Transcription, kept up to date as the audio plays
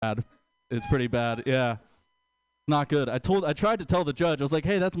bad. It's pretty bad. Yeah. Not good. I tried to tell the judge. I was like,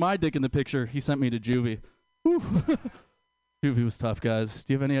 hey, that's my dick in the picture. He sent me to juvie. Whew. Juvie was tough, guys.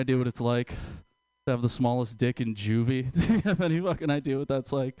 Do you have any idea what it's like to have the smallest dick in juvie? Do you have any fucking idea what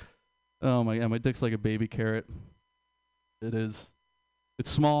that's like? Oh my god, my dick's like a baby carrot. It is. It's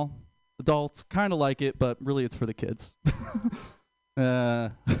small. Adults kind of like it, but really it's for the kids. Yeah.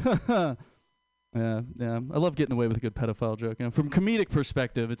 I love getting away with a good pedophile joke. You know, from a comedic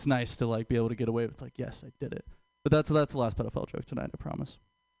perspective, it's nice to like be able to get away with. It's like, yes, I did it. But that's the last pedophile joke tonight, I promise.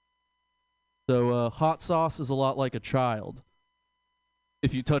 So hot sauce is a lot like a child.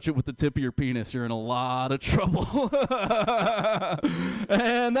 If you touch it with the tip of your penis, you're in a lot of trouble.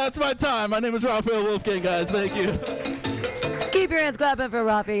 And that's my time. My name is Raphael Wolfgang, guys. Thank you. Keep your hands clapping for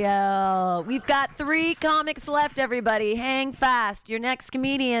Raphael. We've got 3 comics left, everybody. Hang fast. Your next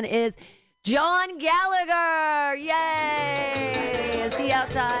comedian is John Gallagher. Yay! Is he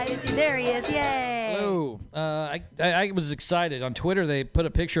outside? There he is. Yay! Hello. I was excited. On Twitter, they put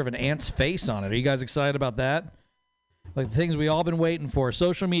a picture of an ant's face on it. Are you guys excited about that? Like the things we all been waiting for.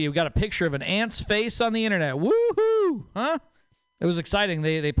 Social media. We got a picture of an ant's face on the internet. Woohoo! Huh? It was exciting.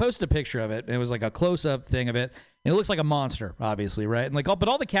 They posted a picture of it. It was like a close-up thing of it. And it looks like a monster, obviously, right? And but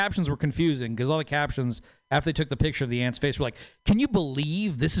all the captions were confusing because all the captions, after they took the picture of the ant's face, were like, can you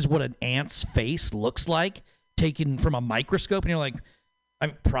believe this is what an ant's face looks like taken from a microscope? And you're like,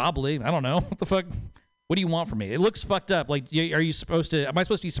 probably. I don't know. What the fuck? What do you want from me? It looks fucked up. Like, am I supposed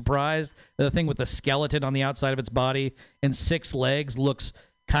to be surprised that the thing with the skeleton on the outside of its body and 6 legs looks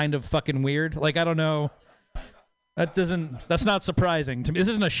kind of fucking weird? Like, I don't know. That's not surprising to me. This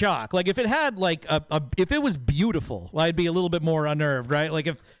isn't a shock. Like, if it had, like, if it was beautiful, I'd be a little bit more unnerved, right? Like,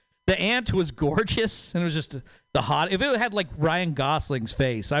 if the ant was gorgeous and it was just the hot, if it had, like, Ryan Gosling's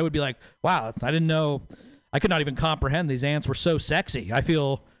face, I would be like, wow, I didn't know, I could not even comprehend these ants were so sexy. I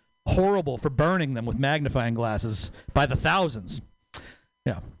feel horrible for burning them with magnifying glasses by the thousands.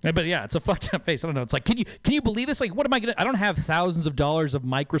 Yeah. But yeah, it's a fucked up face. I don't know. It's like, can you believe this? Like, what am I going to, I don't have thousands of dollars of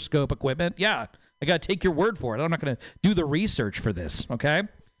microscope equipment. Yeah. I got to take your word for it. I'm not going to do the research for this, okay?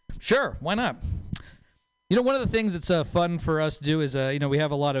 Sure, why not? You know, one of the things that's fun for us to do is, we like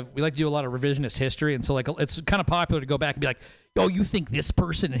to do a lot of revisionist history, and so, like, it's kind of popular to go back and be like, oh, you think this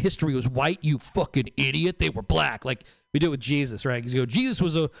person in history was white, you fucking idiot? They were black. Like, we do it with Jesus, right? Because Jesus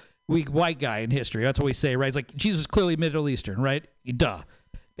was a weak white guy in history. That's what we say, right? It's like, Jesus is clearly Middle Eastern, right? Duh.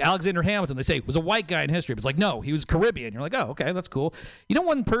 Alexander Hamilton, they say, was a white guy in history. But it's like, no, he was Caribbean. You're like, oh, okay, that's cool. You know,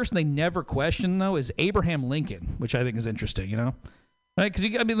 one person they never question, though, is Abraham Lincoln, which I think is interesting, you know? Right? Because,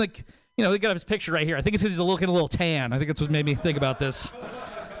 they got his picture right here. I think it's because he's looking a little tan. I think that's what made me think about this.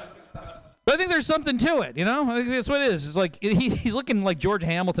 But I think there's something to it, you know? I think that's what it is. It's like, he's looking like George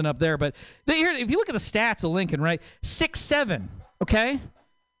Hamilton up there. But if you look at the stats of Lincoln, right? 6'7", okay?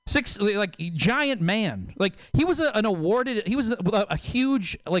 Giant man. Like, he was a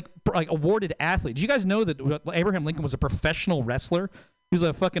huge, awarded athlete. Did you guys know that Abraham Lincoln was a professional wrestler? He was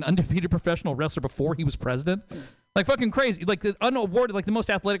a fucking undefeated professional wrestler before he was president. Like, fucking crazy. Like, the unawarded, like, the most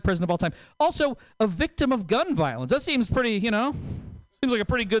athletic president of all time. Also, a victim of gun violence. That seems pretty, seems like a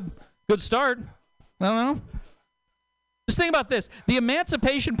pretty good start. I don't know. Just think about this. The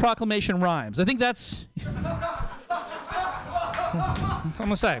Emancipation Proclamation rhymes. I think that's... I'm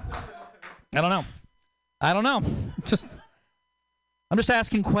gonna say, I don't know. I'm just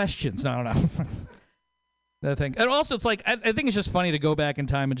asking questions. No, I don't know. That thing, and also it's like I think it's just funny to go back in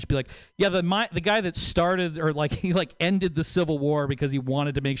time and just be like, yeah, the guy that started or he ended the Civil War because he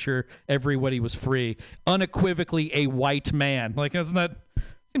wanted to make sure everybody was free, unequivocally a white man. Like, isn't that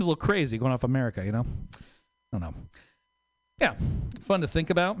seems a little crazy going off America, you know? I don't know. Yeah, fun to think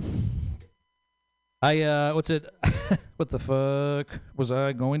about. What the fuck was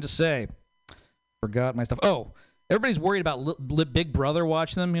I going to say? Forgot my stuff. Oh, everybody's worried about Big Brother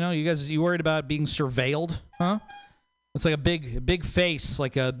watching them. You know, you worried about being surveilled, huh? It's like a big face,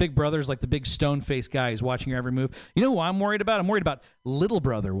 like Big Brother's like the big stone face guy who's watching your every move. You know who I'm worried about? I'm worried about Little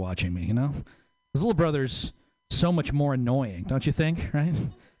Brother watching me, you know? Because Little Brother's so much more annoying, don't you think, right?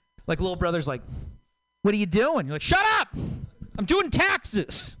 Like, Little Brother's like, what are you doing? You're like, shut up! I'm doing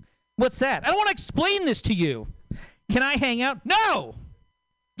taxes! What's that? I don't want to explain this to you. Can I hang out? No!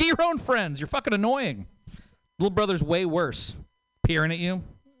 Get your own friends. You're fucking annoying. Little Brother's way worse. Peering at you.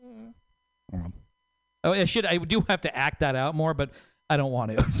 Oh, I do have to act that out more, but I don't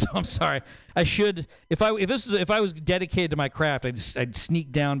want to. So I'm sorry. I should. If I was dedicated to my craft, I'd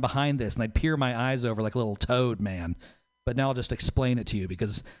sneak down behind this and I'd peer my eyes over like a little toad man. But now I'll just explain it to you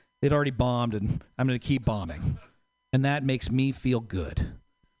because they'd already bombed and I'm going to keep bombing, and that makes me feel good.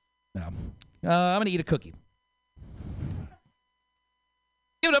 Now, I'm going to eat a cookie.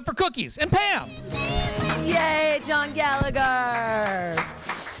 Give it up for Cookies and Pam. Yay, John Gallagher.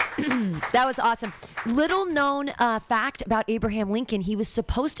 That was awesome. Little known fact about Abraham Lincoln, he was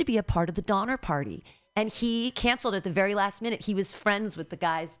supposed to be a part of the Donner Party. And he canceled at the very last minute. He was friends with the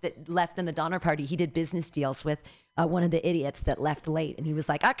guys that left in the Donner Party. He did business deals with one of the idiots that left late. And he was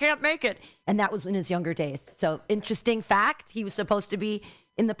like, I can't make it. And that was in his younger days. So interesting fact. He was supposed to be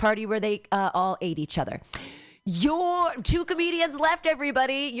in the party where they all ate each other. Your 2 comedians left,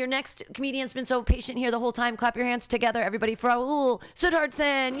 everybody. Your next comedian's been so patient here the whole time. Clap your hands together, everybody, for Raul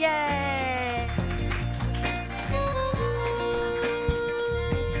Sudhardson. Yay!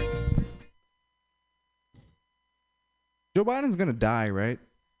 Joe Biden's gonna die, right?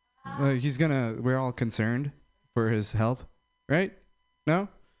 We're all concerned for his health, right? No?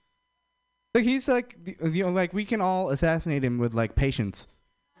 Like, he's like, like, we can all assassinate him with, like, patience.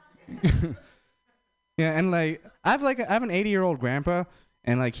 Yeah, and, like, I have an 80-year-old grandpa,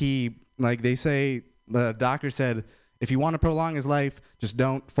 and, like, they say, the doctor said, if you want to prolong his life, just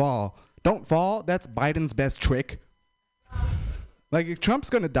don't fall. Don't fall, that's Biden's best trick. Like, Trump's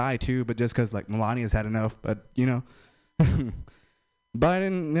gonna die, too, but just because, like, Melania's had enough, but, you know.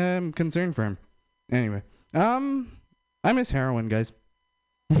 Biden, I'm concerned for him. Anyway, I miss heroin, guys.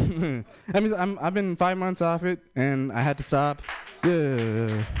 I've been 5 months off it, and I had to stop.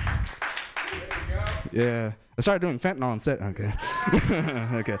 Yeah. I started doing fentanyl instead. Okay.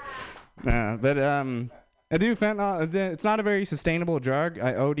 Okay. But I do fentanyl. It's not a very sustainable drug.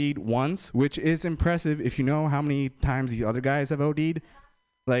 I OD'd once, which is impressive if you know how many times these other guys have OD'd.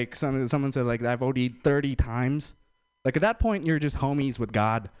 Like, someone said, like, I've OD'd 30 times. Like, at that point, you're just homies with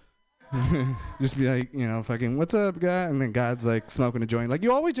God. Just be like, you know, fucking, what's up, God? And then God's, like, smoking a joint. Like,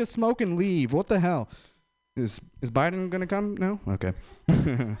 you always just smoke and leave. What the hell? Is Biden going to come? No? Okay.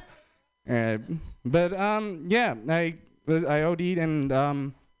 But, yeah, I OD'd, and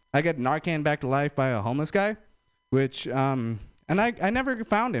I got Narcan back to life by a homeless guy, which, and I never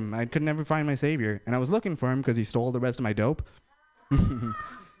found him. I could never find my savior. And I was looking for him because he stole the rest of my dope.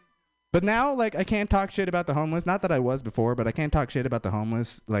 But now, like, I can't talk shit about the homeless. Not that I was before, but I can't talk shit about the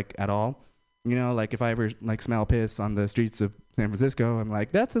homeless, like, at all. You know, like, if I ever, like, smell piss on the streets of San Francisco, I'm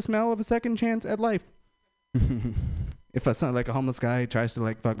like, that's the smell of a second chance at life. If I sound like a homeless guy tries to,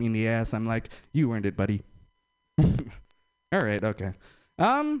 like, fuck me in the ass, I'm like, you earned it, buddy. All right, okay.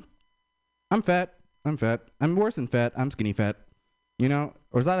 I'm fat. I'm worse than fat. I'm skinny fat. You know,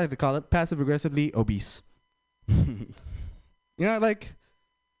 or as I like to call it, passive-aggressively obese. You know, like...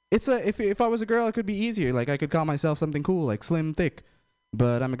 if I was a girl, it could be easier. Like, I could call myself something cool, like slim, thick.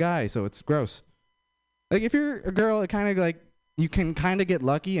 But I'm a guy, so it's gross. Like, if you're a girl, it kind of, like, you can kind of get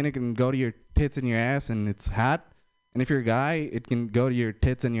lucky, and it can go to your tits and your ass, and it's hot. And if you're a guy, it can go to your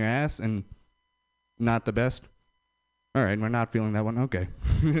tits and your ass, and not the best. All right, we're not feeling that one. Okay.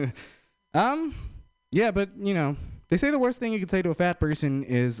 Yeah, but, you know, they say the worst thing you could say to a fat person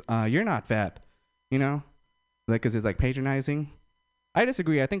is, you're not fat. You know? Like, because it's, like, patronizing. I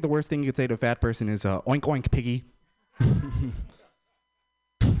disagree. I think the worst thing you could say to a fat person is, oink, oink, piggy.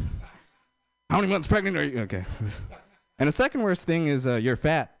 How many months pregnant are you? Okay. And the second worst thing is, you're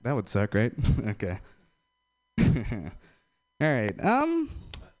fat. That would suck, right? Okay. All right. I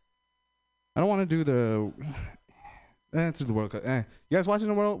don't want to do the... Answer the World Cup. You guys watching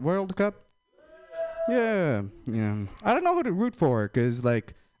the World Cup? Yeah. I don't know who to root for, because,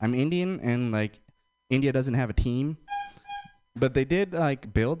 like, I'm Indian, and, like, India doesn't have a team. But they did,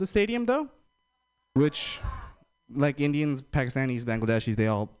 like, build the stadium, though, which, like, Indians, Pakistanis, Bangladeshis, they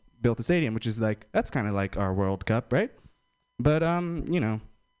all built the stadium, which is, like, that's kind of like our World Cup, right? But, you know,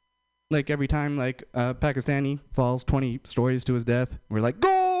 like, every time, like, a Pakistani falls 20 stories to his death, we're like,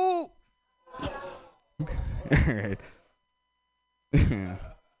 goal! All right.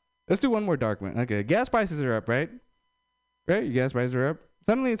 Let's do one more dark one. Okay, gas prices are up, right? Right? Your gas prices are up.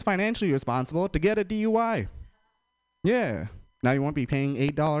 Suddenly it's financially responsible to get a DUI. Yeah. Now you won't be paying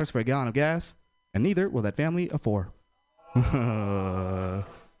 $8 for a gallon of gas, and neither will that family of 4. All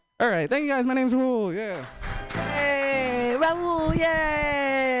right. Thank you, guys. My name's Raul. Yeah. Hey, Raul,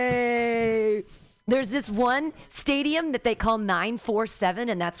 yay! There's this one stadium that they call 947,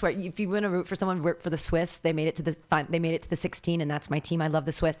 and that's where, if you want to root for someone, root for the Swiss. They made it to the 16, and that's my team. I love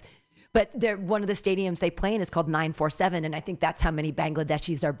the Swiss. But they're one of the stadiums they play in is called 947, and I think that's how many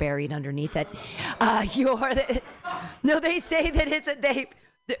Bangladeshis are buried underneath it. No, they say that it's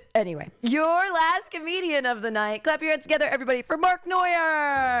anyway, your last comedian of the night. Clap your hands together, everybody, for Mark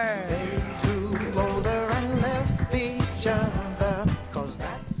Neuer. They grew older and left each other, 'cause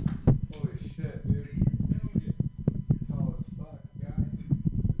that's... Holy shit, dude. You're tall as fuck, guy.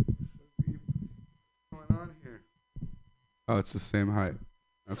 What's going on here? Oh, it's the same height.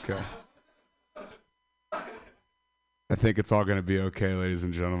 Okay. I think it's all going to be okay, ladies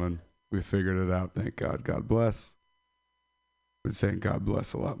and gentlemen. We figured it out. Thank God. God bless. I've been saying God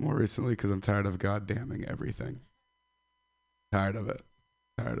bless a lot more recently because I'm tired of God damning everything. Tired of it.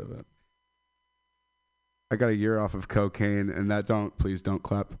 Tired of it. I got a year off of cocaine, and please don't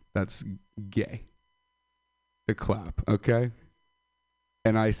clap. That's gay. To clap, okay?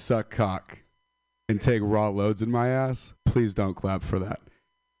 And I suck cock and take raw loads in my ass. Please don't clap for that.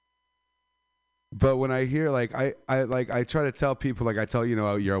 But when I hear, I try to tell people, I tell,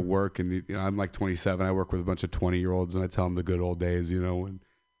 you're at work, and I'm like 27. I work with a bunch of 20-year-olds, and I tell them the good old days, when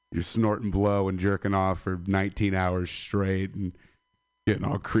you're snorting blow and jerking off for 19 hours straight and getting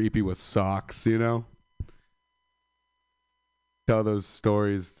all creepy with socks, Tell those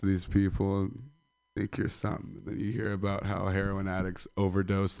stories to these people and think you're something. And then you hear about how heroin addicts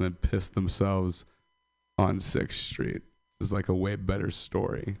overdose and then piss themselves on 6th Street. This is like a way better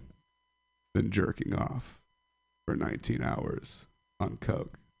story than jerking off for 19 hours on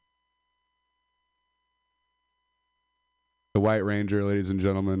coke. The White Ranger, ladies and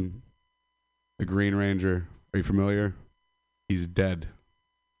gentlemen. The Green Ranger. Are you familiar? He's dead.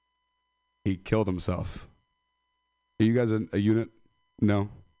 He killed himself. Are you guys a unit? No.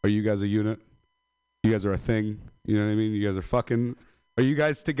 Are you guys a unit? You guys are a thing. You know what I mean? You guys are fucking. Are you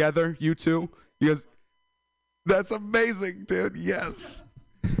guys together? You two? You guys. That's amazing, dude. Yes.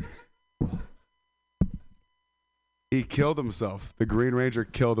 He killed himself. The Green Ranger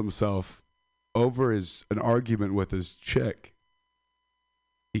killed himself over an argument with his chick.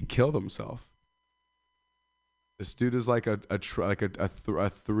 He killed himself. This dude is like a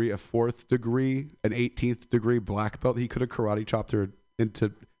 4th degree, an 18th degree black belt. He could have karate chopped her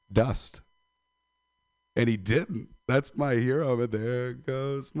into dust. And he didn't. That's my hero. But there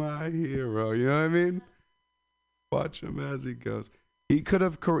goes my hero. You know what I mean? Watch him as he goes. He could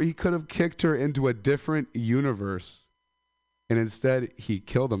have kicked her into a different universe. And instead, he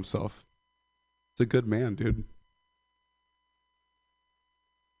killed himself. It's a good man, dude.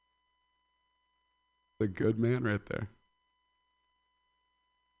 A good man right there.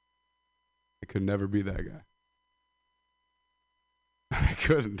 I could never be that guy. I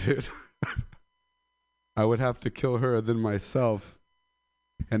couldn't, dude. I would have to kill her than myself.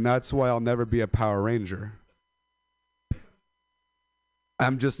 And that's why I'll never be a Power Ranger.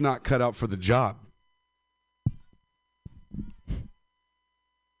 I'm just not cut out for the job.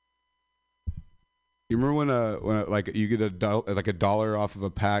 You remember when like you get a $1 off of a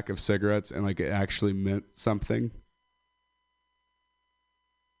pack of cigarettes and like it actually meant something?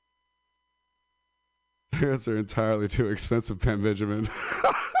 Cigarettes are entirely too expensive, Penn Benjamin.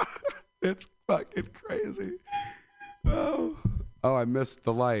 It's fucking crazy. Oh, I missed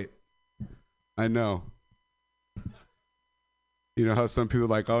the light. I know. You know how some people are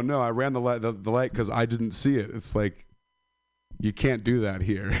like, oh no, I ran the light because I didn't see it. It's like, you can't do that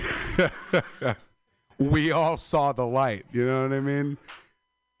here. We all saw the light. You know what I mean?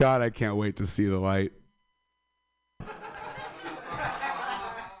 God, I can't wait to see the light.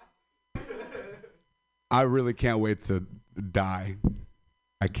 I really can't wait to die.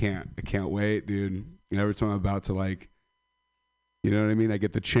 I can't wait, dude. Every time I'm about to you know what I mean? I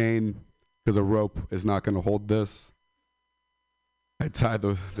get the chain because a rope is not going to hold this. I tie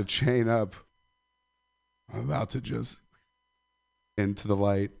the chain up. I'm about to just into the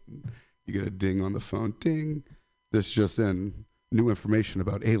light. You get a ding on the phone. Ding. This just in. New information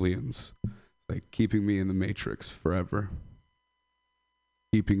about aliens. Like keeping me in the Matrix forever.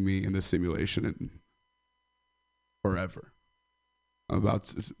 Keeping me in the simulation forever. I'm about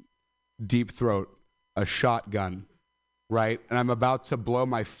to deep throat a shotgun, right? And I'm about to blow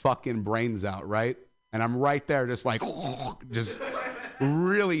my fucking brains out, right? And I'm right there just just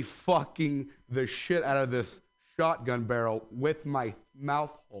really fucking the shit out of this shotgun barrel with my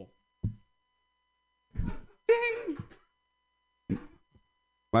mouth hole. Ding!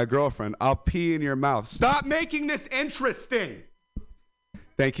 My girlfriend, I'll pee in your mouth. Stop making this interesting.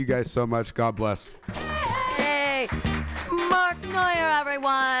 Thank you guys so much. God bless. Hey, Mark Neuer,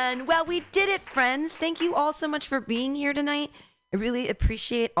 everyone. Well, we did it, friends. Thank you all so much for being here tonight. I really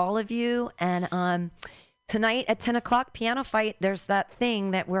appreciate all of you. And tonight at 10 o'clock, Piano Fight, there's that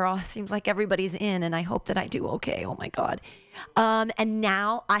thing that seems like everybody's in, and I hope that I do okay. Oh, my God. And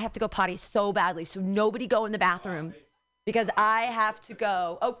now I have to go potty so badly, so nobody go in the bathroom because I have to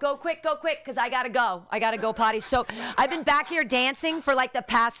go. Oh, go quick, because I got to go. I got to go potty. So I've been back here dancing for the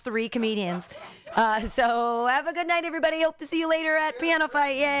past 3 comedians. So have a good night, everybody. Hope to see you later at Piano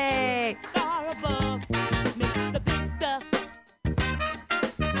Fight. Yay.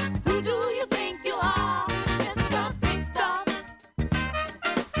 Who do you think you are, Mr. Big Star?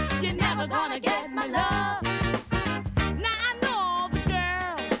 never gonna get my love. Now I know all the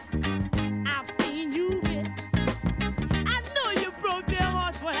girls I've seen you with. I know you broke their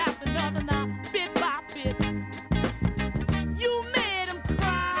hearts one after another now, bit by bit. You made them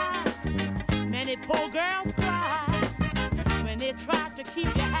cry. Many poor girls cry. When they try to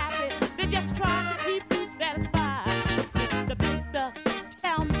keep you happy, they just try to keep you satisfied. It's the big stuff.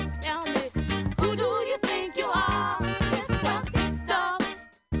 Tell me, who do you think you are? Mr. Big Stuff.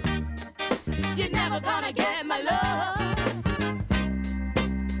 You're never gonna get my love.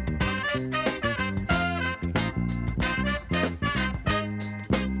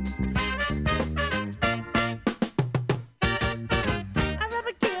 I'd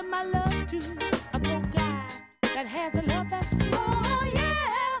rather give my love to a poor guy that has a love that's strong. Oh,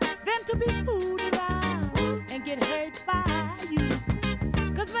 yeah. Than to be fooled around and get hurt by you.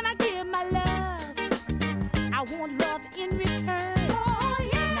 Cause when I give my love, I want love in return. Oh,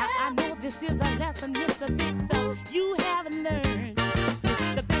 yeah. Now I know this is a lesson, Mr. Big Stuff, you haven't learned.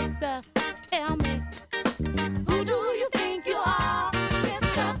 Mr. Big Stuff, tell me, who do you think you are?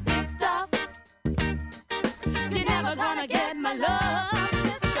 Mr. Big Stuff, you're never gonna get my love.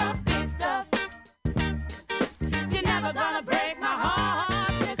 Mr. Big Stuff, you're never gonna break my heart.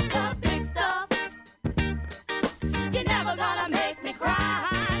 Mr. Big Stuff, you're never gonna make me cry.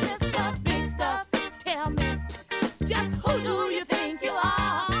 Mr. Big Stuff, tell me, just who do you think you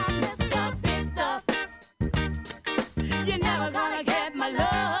are? Mr. Big Stuff, you're never gonna get my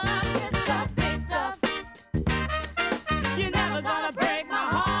love. Mr. Big Stuff, you're never gonna break my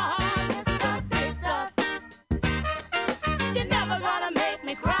heart. Mr. Big Stuff, you're never gonna make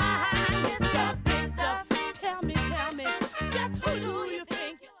me cry. Mr. Big Stuff, tell me, just who do you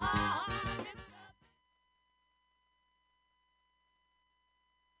think you are?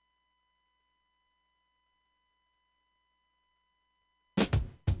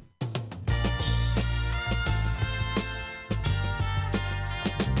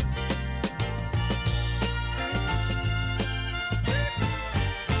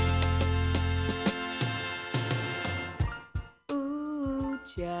 Ooh,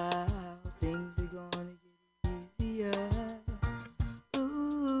 child, things are gonna get easier.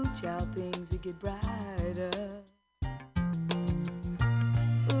 Ooh, child, things will get brighter.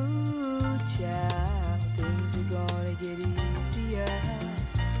 Ooh, child, things are gonna get easier.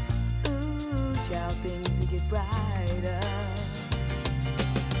 Ooh, child, things will get brighter.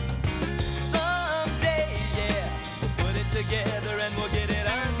 Someday, yeah, we'll put it together and we'll get it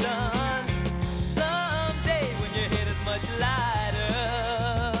undone. Someday, when your head is much lighter.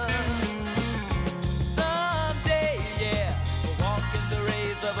 Someday, yeah, we'll walk in the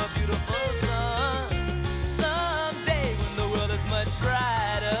rays of a beautiful sun. Someday, when the world is much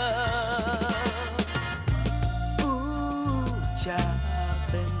brighter. Ooh, child,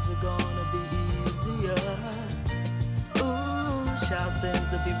 things are gonna be easier. Ooh, child,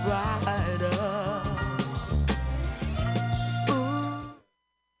 things will be brighter. Ooh.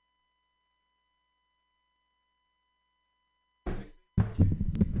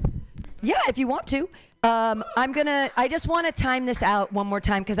 Yeah, if you want to. I just want to time this out one more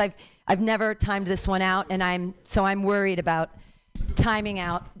time because I've never timed this one out, and I'm worried about timing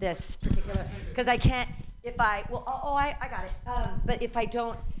out this particular, because I can't, I got it. But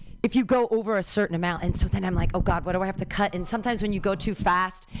if you go over a certain amount, and so then I'm like, oh God, what do I have to cut? And sometimes when you go too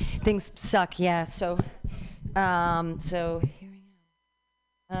fast, things suck. Yeah. So here we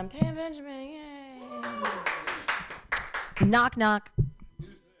go. Pam Benjamin, yay. Knock knock.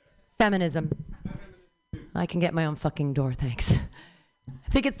 Feminism. I can get my own fucking door, thanks. I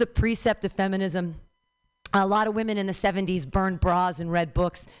think it's the precept of feminism. A lot of women in the 70s burned bras and read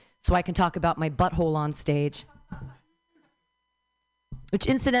books so I can talk about my butthole on stage. Which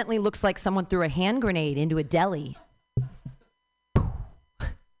incidentally looks like someone threw a hand grenade into a deli. The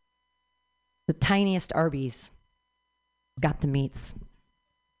tiniest Arby's got the meats.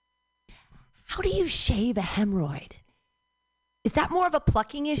 How do you shave a hemorrhoid? Is that more of a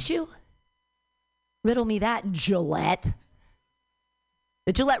plucking issue? Riddle me that, Gillette.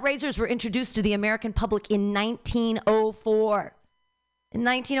 The Gillette razors were introduced to the American public in 1904. In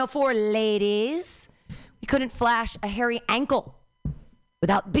 1904, ladies, we couldn't flash a hairy ankle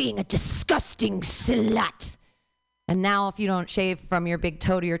without being a disgusting slut. And now if you don't shave from your big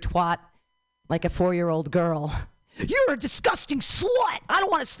toe to your twat like a 4-year-old girl, you're a disgusting slut. I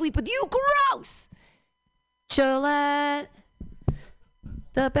don't want to sleep with you. Gross. Gillette,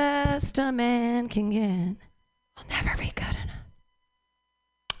 the best a man can get will never be good enough.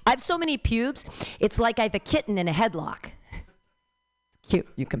 I have so many pubes, it's like I have a kitten in a headlock. Cute,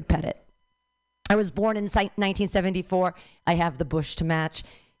 you can pet it. I was born in 1974. I have the bush to match.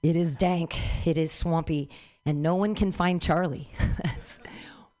 It is dank. It is swampy. And no one can find Charlie. That's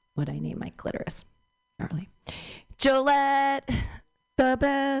what I name my clitoris. Charlie. Gillette, the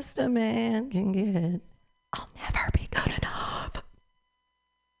best a man can get. I'll never be good enough.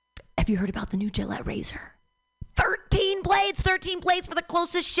 Have you heard about the new Gillette razor? 13 blades for the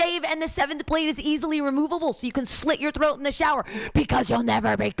closest shave, and the 7th blade is easily removable so you can slit your throat in the shower because you'll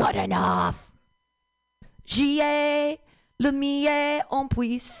never be good enough. J'y le mien, on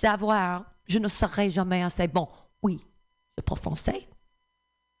puisse savoir. Je ne serai jamais assez bon. Oui, je parle français.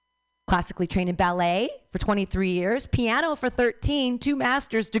 Classically trained in ballet for 23 years, piano for 13, 2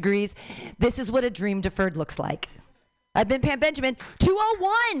 master's degrees. This is what a dream deferred looks like. I've been Pam Benjamin.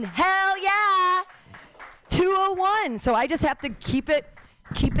 201. Hell yeah. 201. So I just have to keep it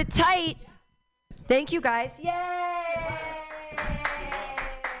tight. Thank you guys. Yay!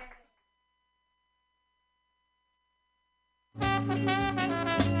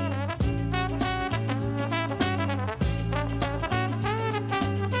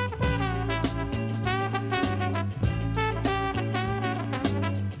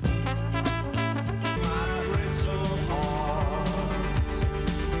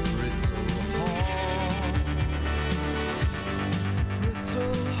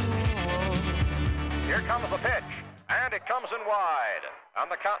 Here comes the pitch, and it comes in wide. And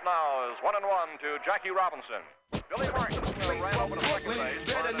the count now is 1-1 to Jackie Robinson. Billy Martin ran over to second base.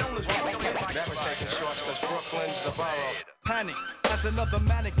 Never taking shorts because Brooklyn's the borough. Panic as another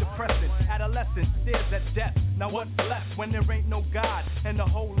manic depressant. Adolescent stares at death. Now what's left when there ain't no God and a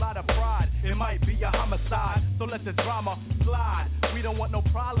whole lot of pride? It might be a homicide, so let the drama slide. We don't want no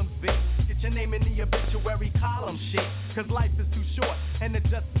problems, big. Get your name in the obituary column, shit. Cause life is too short and it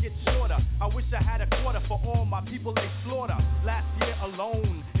just gets shorter. I wish I had a quarter for all my people they slaughter. Last year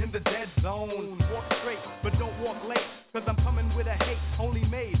alone in the dead zone. Walk straight, but don't walk late. Cause I'm coming with a hate only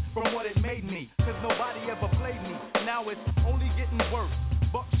made from what it made me. Cause nobody ever played me. Now it's only getting worse.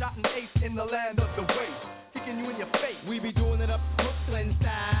 Buckshot and ace in the land of the waste. Kicking you in your face. We be doing it up Brooklyn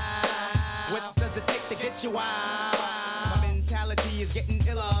style. What does it take to get you wild? My mentality is getting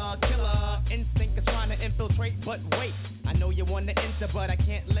iller, killer. Instinct is trying to infiltrate, but wait. I know you want to enter, but I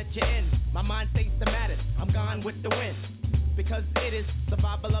can't let you in. My mind stays the maddest. I'm gone with the wind. Because it is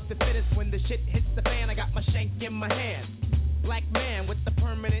survival of the fittest. When the shit hits the fan, I got my shank in my hand. Black man with the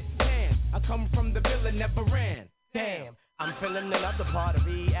permanent tan. I come from the villain, never ran. Damn, I'm feeling another part of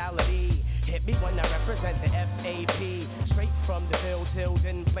reality. Hit me when I represent the FAP. Straight from the field till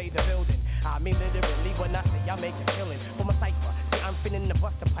then play the building. I mean literally when I say I make a killing for my cipher. See, I'm finna the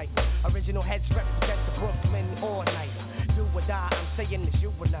buster pipe. Original heads represent the Brooklyn all-nighter. Do or die, I'm saying it's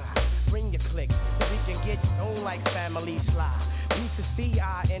you and I. Bring your click so we can get stoned like family slide. Need to see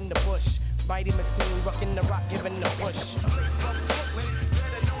I in the bush. Mighty Mateen rocking the rock, giving the push.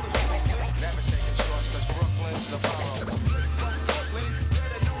 Never taking shorts cause Brooklyn's the borough.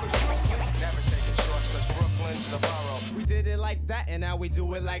 Never taking shorts cause Brooklyn's the borough. We did it like that and now we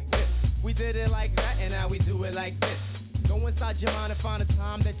do it like this. We did it like that and now we do it like this. Go inside your mind and find a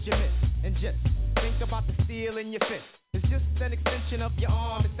time that you miss. And just think about the steel in your fist. It's just an extension of your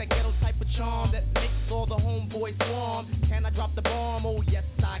arm. It's that ghetto type of charm that makes all the homeboys swarm. Can I drop the bomb? Oh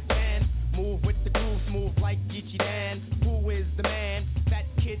yes I can. Move with the groove, smooth like Geechee Dan. Who is the man? That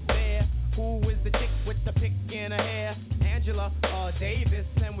kid there. Who is the chick with the pick in her hair? Angela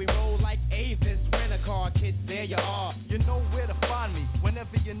Davis, and we roll like Avis. Rent a car, kid, there you are. You know where to find me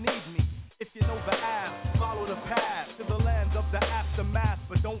whenever you need me. If you know the Ave, follow the path to the land of the aftermath,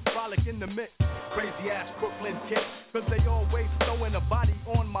 but don't frolic in the mix. Crazy ass Brooklyn kids, cause they always throwing a body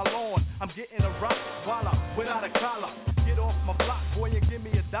on my lawn. I'm getting a rock, voila, without a collar. Get off my block, boy, and give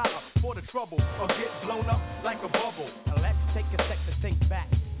me $1 for the trouble, or get blown up like a bubble. Now let's take a sec to think back.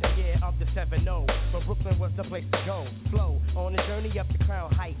 The year of the 7-0, but Brooklyn was the place to go. Flow on the journey up the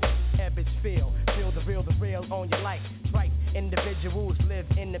Crown Heights. Ebbets feel the real on your life. Tripe individuals live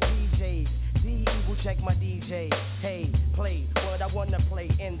in the PJs. The evil check my DJ. Hey, play what I wanna play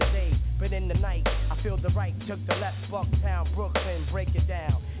in the day, but in the night I feel the right. Took the left, Bucktown, Brooklyn, break it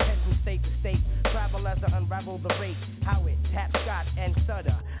down. Head from state to state, travel as I unravel the rate. How it tap Scott and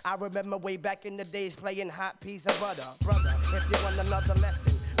Sutter. I remember way back in the days playing hot peas and butter. Brother, if you want another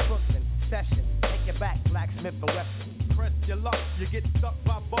lesson, Brooklyn session, take it back, Blacksmith and Wesson. Press your luck, you get stuck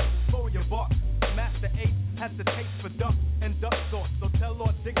by buck for your bucks. Master Ace has the taste for ducks and duck sauce, so tell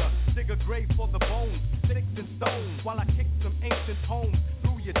Lord Digger, dig a grave for the bones, sticks and stones, while I kick some ancient poems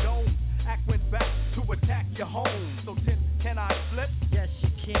through your domes. Act went back to attack your home. So can I flip? Yes, you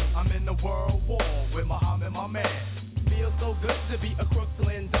can. I'm in the world war with Muhammad, my man. feels so good to be a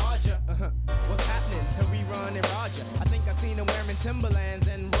Crooklyn Dodger. What's happening to rerun and Roger? I think I seen him wearing Timberlands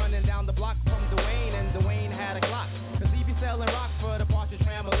and running down the block from Dwayne, and Dwayne had a Glock. Cause he be selling rock for the Partridge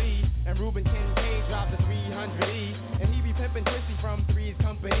Family, and Ruben Kincaid drops a 300E, and he be pimping Chrissy from Three's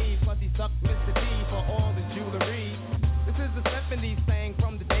Company, plus he stuck Mr. T for all his jewelry. This is the 70s thing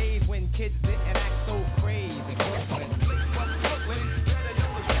from the days when kids didn't act so crazy. Brooklyn.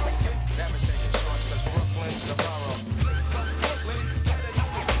 Never taking shorts, cause Brooklyn's the borough.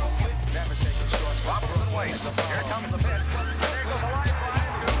 Never taking shorts, cause Brooklyn's the borough. Here comes the pitch. There goes the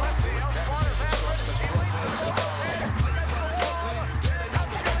lifeline to left field. Never taking shorts, cause Brooklyn's the borough.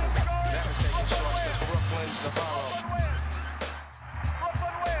 Never taking shorts, cause Brooklyn's the borough.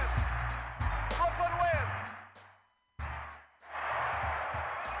 Brooklyn wins. Brooklyn wins.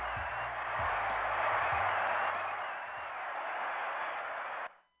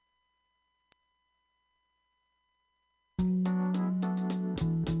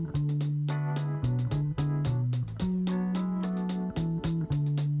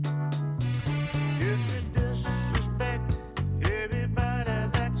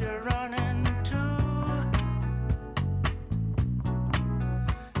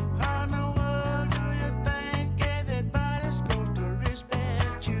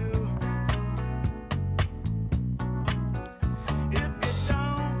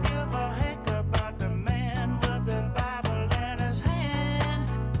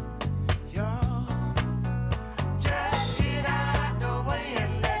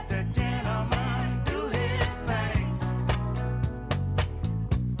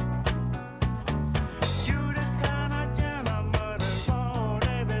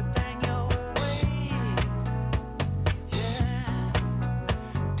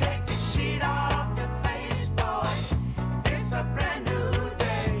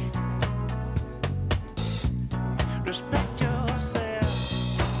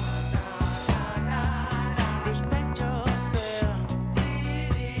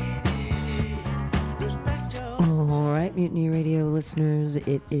 Mutiny Radio listeners,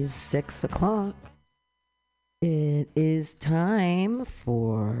 it is 6 o'clock. It is time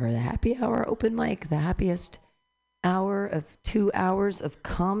for the happy hour open mic, the happiest hour of 2 hours of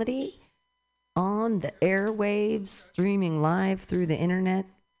comedy on the airwaves, streaming live through the internet.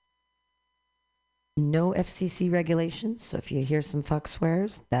 No FCC regulations, so if you hear some fuck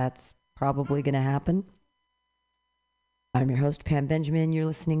swears, that's probably going to happen. I'm your host, Pam Benjamin. You're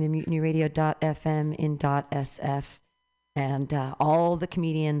listening to MutinyRadio.fm in .sf. And all the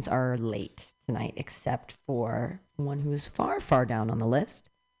comedians are late tonight, except for one who's far, far down on the list.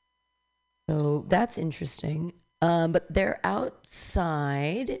 So that's interesting. But they're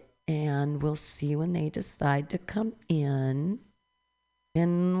outside, and we'll see when they decide to come in.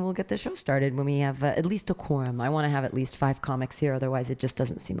 And we'll get the show started when we have at least a quorum. I want to have at least 5 comics here, otherwise it just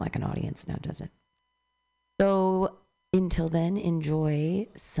doesn't seem like an audience now, does it? So until then, enjoy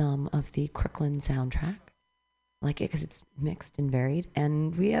some of the Crooklyn soundtrack. Like it because it's mixed and varied.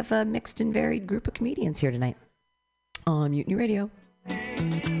 And we have a mixed and varied group of comedians here tonight on Mutiny Radio.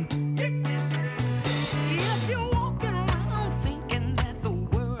 If you're walking around thinking that the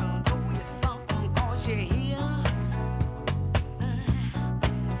world owes you something 'cause you're here,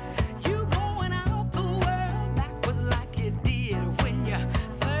 you going out the world backwards like you did when you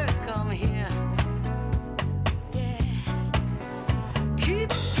first come here. Yeah. Keep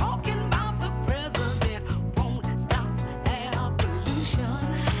talking about the president won't stop air pollution.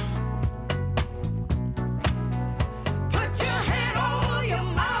 Put your hand over your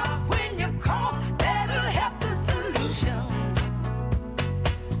mouth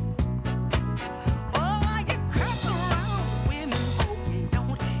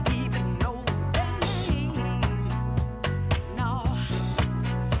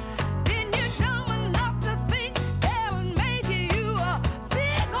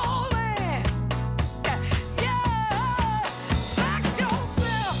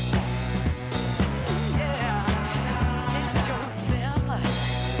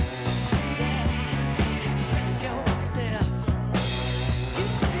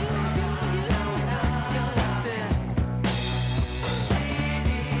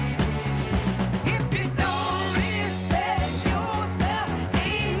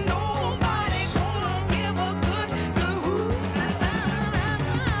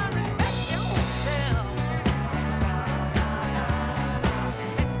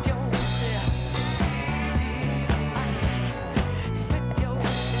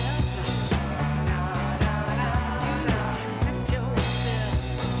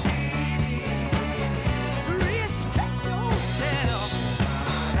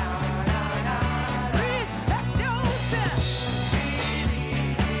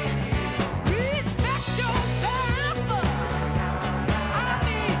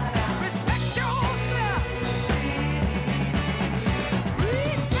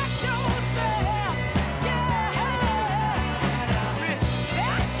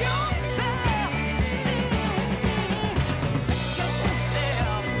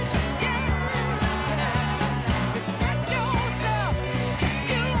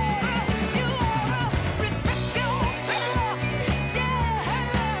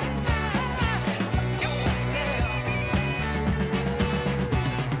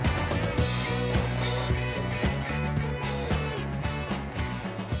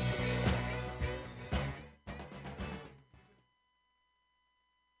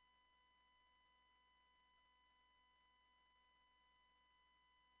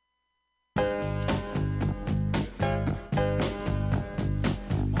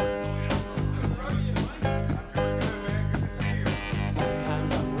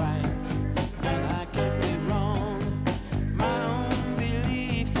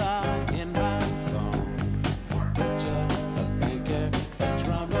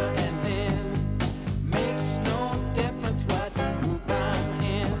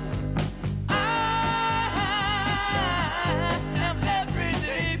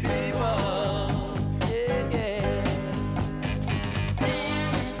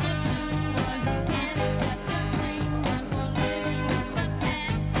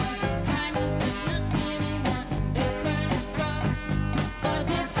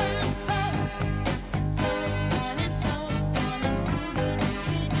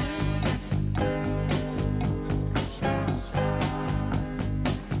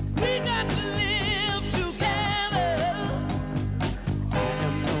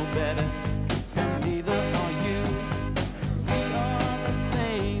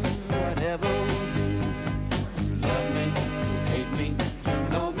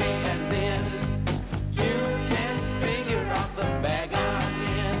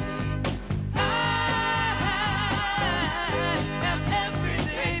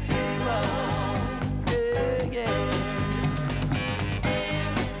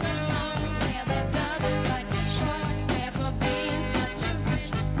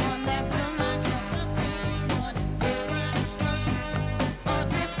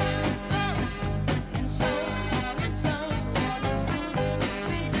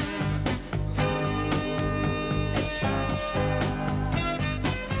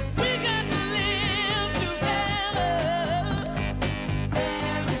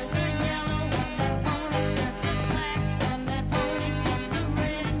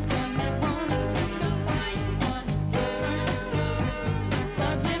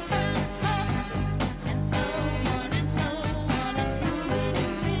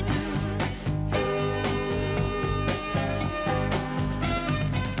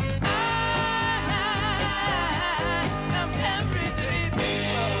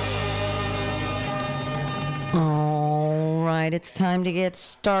All right, it's time to get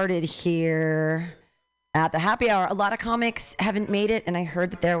started here at the happy hour. A lot of comics haven't made it, and I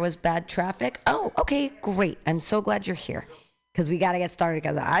heard that there was bad traffic. Oh, okay, great. I'm so glad you're here because we got to get started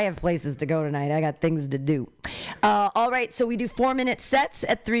because I have places to go tonight. I got things to do. All right, so we do 4-minute sets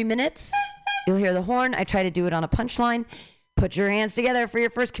at 3 minutes. You'll hear the horn. I try to do it on a punchline. Put your hands together for your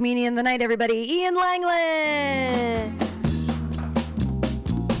first comedian of the night, everybody. Ian Langland.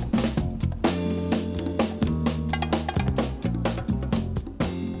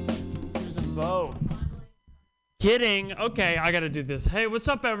 Both. Kidding. Okay, I gotta do this. Hey, what's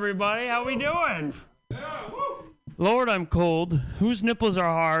up, everybody? How we doing? Lord, I'm cold. Whose nipples are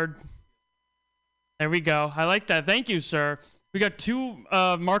hard? There we go. I like that. Thank you, sir. We got 2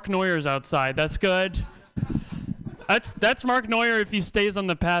 Mark Neuers outside. That's good. That's Mark Neuer if he stays on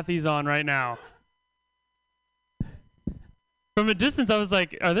the path he's on right now. From a distance, I was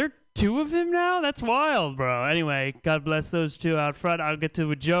like, are there 2 of him now? That's wild, bro. Anyway, God bless those 2 out front. I'll get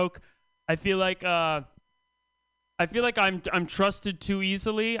to a joke. I feel like I'm trusted too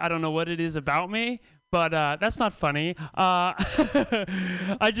easily. I don't know what it is about me, but that's not funny.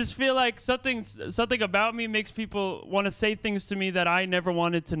 I just feel like something about me makes people want to say things to me that I never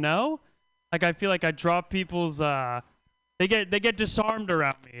wanted to know. Like I feel like I drop people's they get disarmed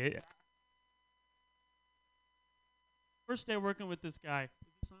around me. First day working with this guy. Is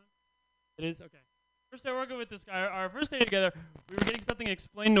this on? It is? Okay. First day working with this guy, our first day together, we were getting something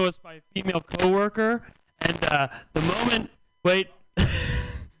explained to us by a female coworker, and the moment, wait,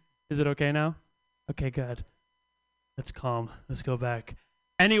 is it okay now? Okay, good. Let's calm. Let's go back.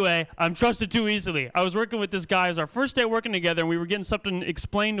 Anyway, I'm trusted too easily. I was working with this guy. It was our first day working together, and we were getting something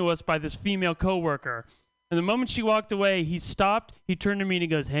explained to us by this female coworker. And the moment she walked away, he stopped, he turned to me, and he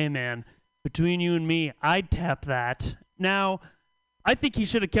goes, hey, man, between you and me, I'd tap that. Now, I think he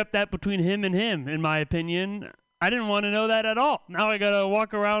should have kept that between him and him, in my opinion. I didn't want to know that at all. Now I got to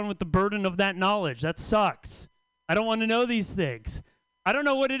walk around with the burden of that knowledge. That sucks. I don't want to know these things. I don't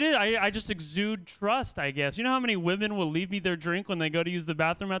know what it is. I just exude trust, I guess. You know how many women will leave me their drink when they go to use the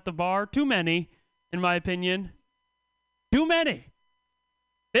bathroom at the bar? Too many, in my opinion. Too many.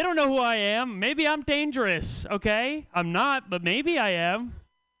 They don't know who I am. Maybe I'm dangerous, okay? I'm not, but maybe I am.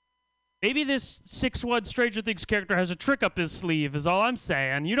 Maybe this 6'1" Stranger Things character has a trick up his sleeve, is all I'm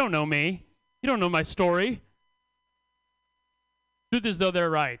saying. You don't know me. You don't know my story. Truth is, though,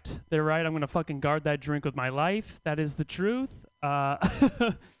 they're right. They're right. I'm going to fucking guard that drink with my life. That is the truth.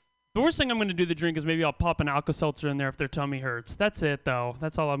 The worst thing I'm going to do to the drink is maybe I'll pop an Alka-Seltzer in there if their tummy hurts. That's it, though.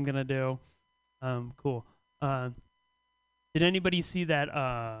 That's all I'm going to do. Cool. Did anybody see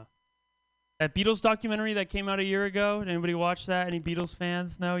that Beatles documentary that came out a year ago? Did anybody watch that? Any Beatles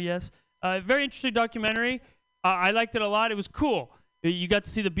fans? No? Yes? Very interesting documentary. I liked it a lot. It was cool. You got to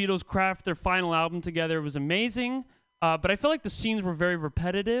see the Beatles craft their final album together. It was amazing. But I felt like the scenes were very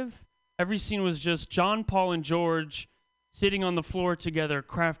repetitive. Every scene was just John, Paul, and George sitting on the floor together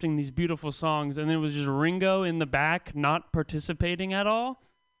crafting these beautiful songs. And then it was just Ringo in the back not participating at all.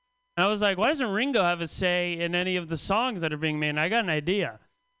 And I was like, why doesn't Ringo have a say in any of the songs that are being made? And I got an idea.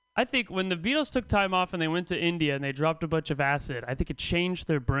 I think when the Beatles took time off and they went to India and they dropped a bunch of acid, I think it changed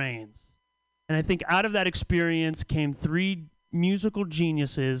their brains. And I think out of that experience came 3 musical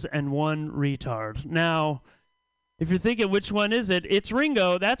geniuses and 1 retard. Now, if you're thinking which one is it, it's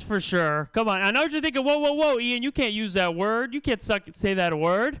Ringo, that's for sure. Come on. I know what you're thinking, whoa, Ian, you can't use that word. You can't say that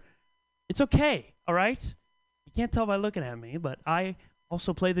word. It's okay, all right? You can't tell by looking at me, but I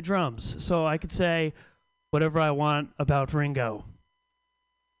also play the drums, so I could say whatever I want about Ringo.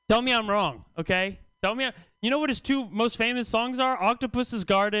 Tell me I'm wrong, okay? Tell me, you know what his 2 most famous songs are? Octopus's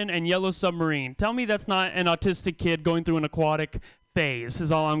Garden and Yellow Submarine. Tell me that's not an autistic kid going through an aquatic phase,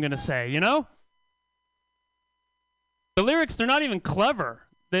 is all I'm going to say, you know? The lyrics, they're not even clever.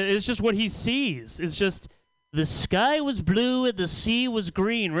 It's just what he sees. It's just, the sky was blue and the sea was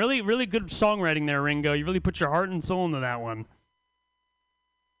green. Really, really good songwriting there, Ringo. You really put your heart and soul into that one.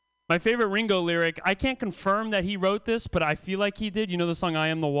 My favorite Ringo lyric, I can't confirm that he wrote this, but I feel like he did. You know the song I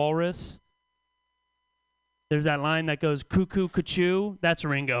Am the Walrus? There's that line that goes, cuckoo, cuckoo. That's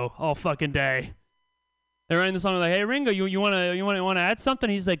Ringo all fucking day. They're writing the song like, hey, Ringo, you want to add something?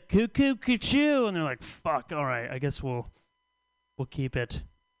 He's like, cuckoo, cuckoo. And they're like, fuck, all right, I guess we'll keep it.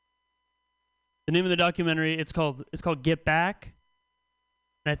 The name of the documentary, it's called Get Back.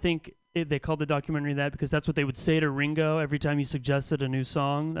 And I think they called the documentary that because that's what they would say to Ringo every time he suggested a new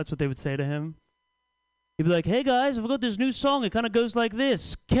song. That's what they would say to him. He'd be like, hey, guys, I've got this new song. It kind of goes like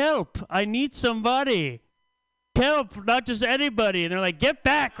this. Kelp, I need somebody. Kelp, not just anybody. And they're like, get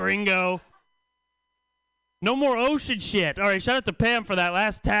back, Ringo. No more ocean shit. All right, shout out to Pam for that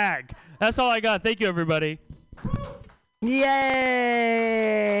last tag. That's all I got. Thank you, everybody. Yay!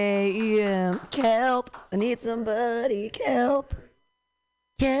 Yeah. Kelp. I need somebody. Kelp.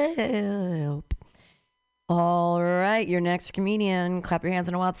 Kelp. All right, your next comedian. Clap your hands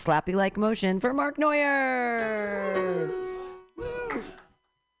in a wild, slappy like motion for Mark Neuer.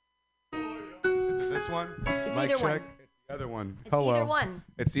 Is it this one? It's Mic either check. one. It's the other one. It's Hello. either one.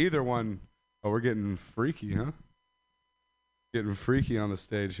 It's either one. Oh, we're getting freaky, huh? Getting freaky on the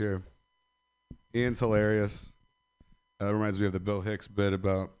stage here. Ian's hilarious. That reminds me of the Bill Hicks bit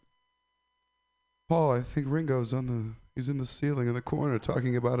about Paul. I think Ringo's he's in the ceiling in the corner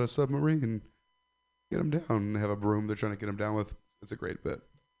talking about a submarine. Get him down. And they have a broom they're trying to get him down with. It's a great bit.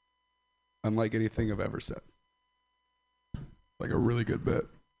 Unlike anything I've ever said. It's like a really good bit.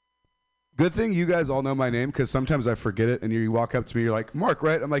 Good thing you guys all know my name, because sometimes I forget it, and you walk up to me, you're like, Mark,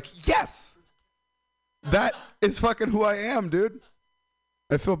 right? I'm like, yes! That is fucking who I am, dude.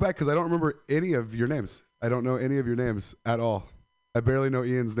 I feel bad because I don't remember any of your names. I don't know any of your names at all. I barely know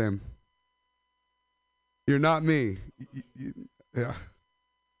Ian's name. You're not me. Yeah.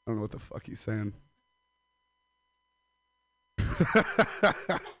 I don't know what the fuck he's saying.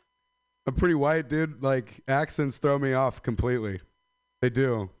 I'm pretty white, dude. Like, accents throw me off completely. They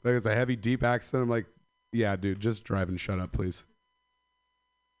do. Like, it's a heavy, deep accent. I'm like, yeah, dude, just drive and shut up, please.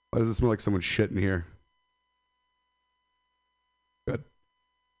 Why does it smell like someone's shit in here? Good.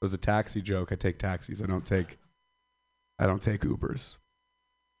 It was a taxi joke. I take taxis. I don't take Ubers.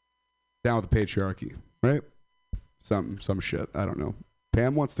 Down with the patriarchy, right? Some shit. I don't know.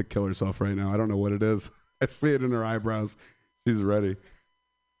 Pam wants to kill herself right now. I don't know what it is. I see it in her eyebrows. She's ready.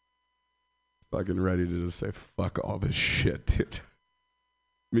 Fucking ready to just say, fuck all this shit, dude.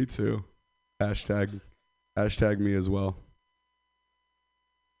 Me too. Hashtag me as well.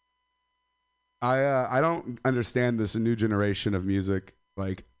 I don't understand this new generation of music,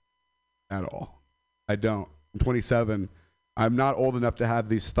 like, at all. I don't. I'm 27. I'm not old enough to have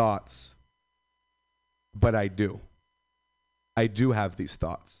these thoughts, but I do. I do have these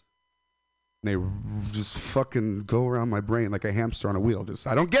thoughts. And they just fucking go around my brain like a hamster on a wheel. Just,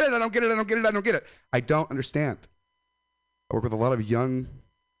 I don't get it, I don't get it, I don't get it, I don't get it. I don't understand. I work with a lot of young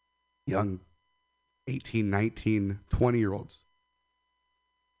 18, 19, 20-year-olds.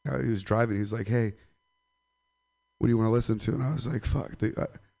 He was driving. He's like, hey, what do you want to listen to? And I was like, fuck. I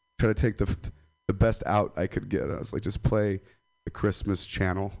try to take the best out I could get. I was like, just play the Christmas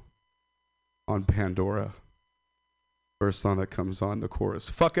channel on Pandora. First song that comes on, the chorus.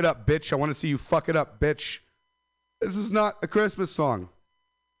 Fuck it up, bitch. I want to see you fuck it up, bitch. This is not a Christmas song.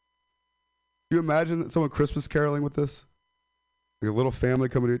 Can you imagine someone Christmas caroling with this? Like a little family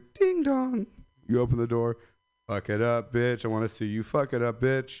coming to ding dong. You open the door. Fuck it up, bitch. I want to see you fuck it up,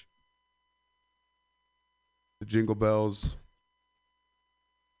 bitch. The jingle bells.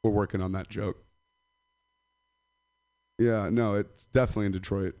 We're working on that joke. Yeah, no, it's definitely in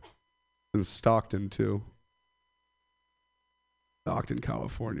Detroit. In Stockton, too. Stockton,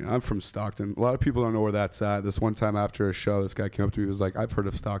 California. I'm from Stockton. A lot of people don't know where that's at. This one time after a show, this guy came up to me and was like, I've heard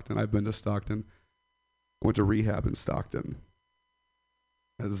of Stockton. I've been to Stockton. I went to rehab in Stockton.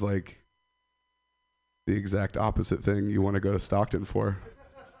 It was like the exact opposite thing you want to go to Stockton for.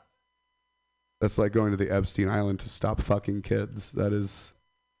 That's like going to the Epstein Island to stop fucking kids. That is,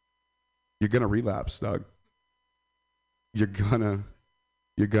 you're going to relapse, Doug. You're gonna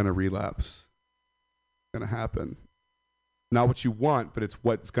relapse. It's going to happen. Not what you want, but it's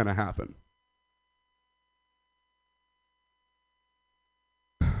what's going to happen.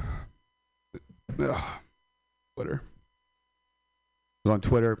 Twitter. I was on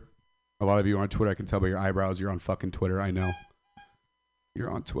Twitter. A lot of you are on Twitter. I can tell by your eyebrows you're on fucking Twitter. I know. You're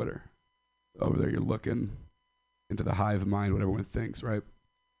on Twitter. Over there you're looking into the hive mind, what everyone thinks, right?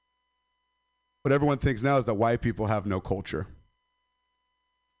 What everyone thinks now is that white people have no culture.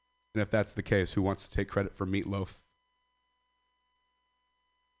 And if that's the case, who wants to take credit for Meatloaf?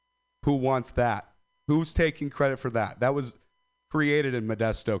 Who wants that? Who's taking credit for that? That was created in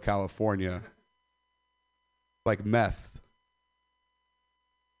Modesto, California. Like meth.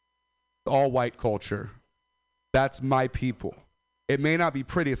 All white culture. That's my people. It may not be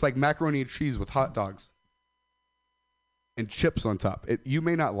pretty. It's like macaroni and cheese with hot dogs and chips on top. You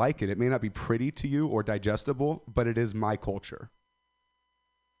may not like it. It may not be pretty to you or digestible, but it is my culture.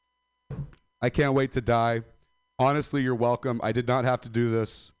 I can't wait to die. Honestly, you're welcome. I did not have to do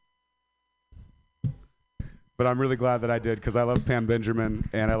this. But I'm really glad that I did because I love Pam Benjamin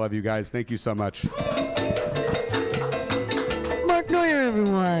and I love you guys. Thank you so much. Mark Neuer,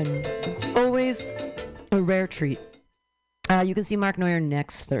 everyone. It's always a rare treat. You can see Mark Neuer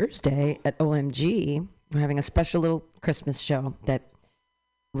next Thursday at OMG. We're having a special little Christmas show that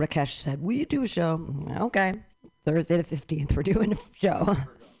Rakesh said, will you do a show? Okay. Thursday the 15th. We're doing a show.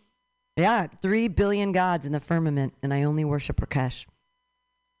 Yeah, 3 billion gods in the firmament, and I only worship Rakesh.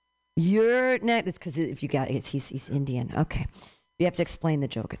 You're next. It's because if you got it, he's Indian. Okay. You have to explain the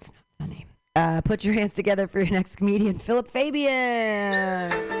joke. It's not funny. Put your hands together for your next comedian, Philip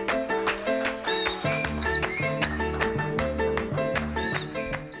Fabian.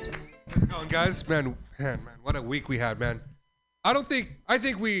 How's it going, guys? Man, what a week we had, man. I don't think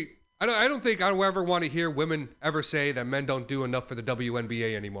I'll ever want to hear women ever say that men don't do enough for the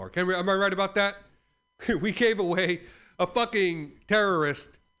WNBA anymore. Am I right about that? We gave away a fucking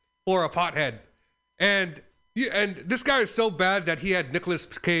terrorist for a pothead. And this guy is so bad that he had Nicolas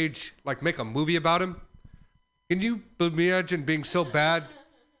Cage like make a movie about him. Can you imagine being so bad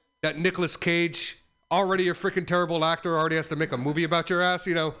that Nicolas Cage, already a freaking terrible actor, already has to make a movie about your ass?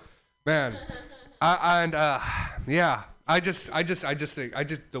 You know, man. Yeah. I just think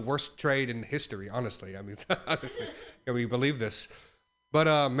the worst trade in history, honestly. I mean, honestly, can we believe this?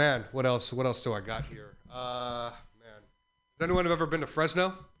 But man, what else do I got here? Man, has anyone ever been to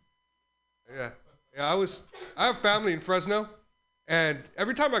Fresno? Yeah, I have family in Fresno, and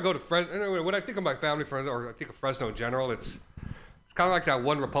every time I go to Fresno, when I think of my family, Fresno, or I think of Fresno in general, it's kind of like that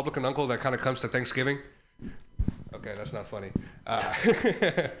one Republican uncle that kind of comes to Thanksgiving. Okay, that's not funny.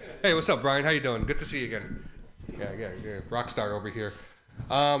 Hey, what's up, Brian? How you doing? Good to see you again. Yeah, rock star over here.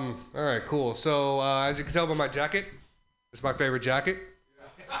 All right, cool. So as you can tell by my jacket, it's my favorite jacket.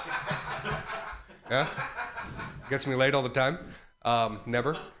 Yeah, gets me laid all the time.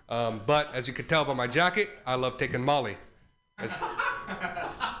 Never. But as you can tell by my jacket, I love taking Molly.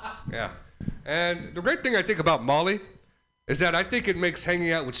 Yeah. And the great thing I think about Molly is that I think it makes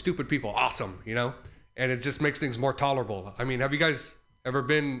hanging out with stupid people awesome, you know? And it just makes things more tolerable. I mean, have you guys ever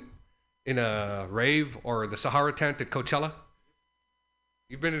been in a rave or the Sahara tent at Coachella?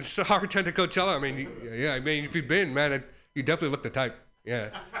 You've been in the Sahara tent at Coachella? I mean, yeah, I mean, if you've been, man, you definitely look the type.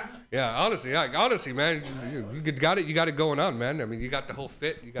 Yeah. Honestly, man, you got it going on, man. I mean, you got the whole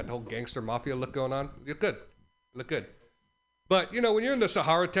fit, you got the whole gangster mafia look going on. You look good. But you know, when you're in the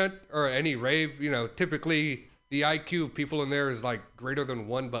Sahara tent or any rave, you know, typically the IQ of people in there is like greater than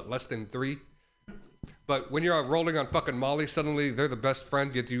 1 but less than 3. But when you're rolling on fucking Molly, suddenly they're the best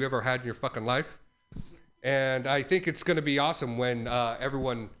friend you ever had in your fucking life. And I think it's gonna be awesome when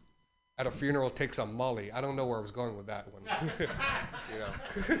everyone at a funeral takes on Molly. I don't know where I was going with that one. You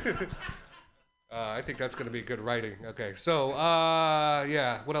know. I think that's going to be good writing. Okay, so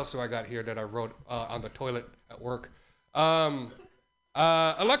yeah, what else do I got here that I wrote on the toilet at work?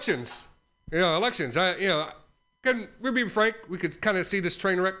 Elections. Elections. Can we be frank? We could kind of see this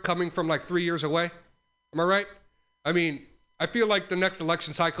train wreck coming from like 3 years away. Am I right? I mean, I feel like the next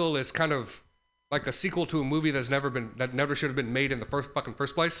election cycle is kind of like a sequel to a movie that never should have been made in the first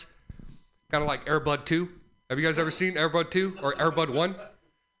place. Kind of like Air Bud 2. Have you guys ever seen Air Bud 2 or Air Bud 1?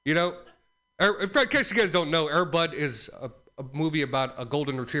 You know, in case you guys don't know, Air Bud is a movie about a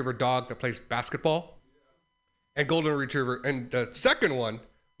golden retriever dog that plays basketball. And golden retriever. And the second one,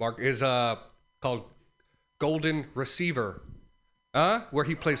 Mark, is called Golden Receiver, where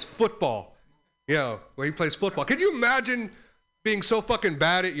he plays football. Where he plays football. Can you imagine being so fucking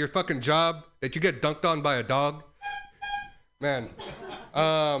bad at your fucking job that you get dunked on by a dog? Man.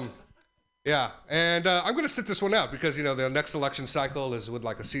 Yeah, and I'm going to sit this one out because, you know, the next election cycle is with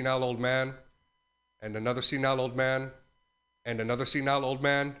like a senile old man and another senile old man and another senile old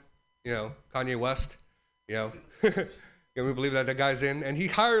man, you know, Kanye West, you know. Can we believe that the guy's in? And he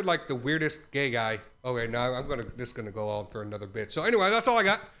hired like the weirdest gay guy. Okay, now this is going to go on for another bit. So anyway, that's all I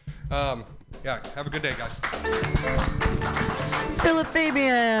got. Yeah, have a good day, guys. Philip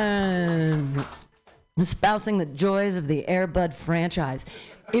Fabian, espousing the joys of the Air Bud franchise.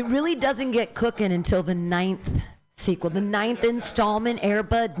 It really doesn't get cooking until the 9th sequel, the 9th installment, Air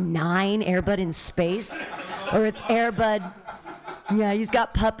Bud 9, Air Bud in Space, or it's Air Bud. Yeah, he's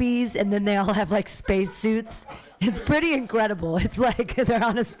got puppies, and then they all have like space suits. It's pretty incredible. It's like they're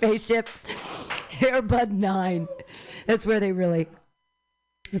on a spaceship. Air Bud 9. That's where they really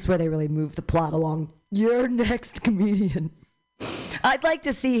move the plot along. Your next comedian. I'd like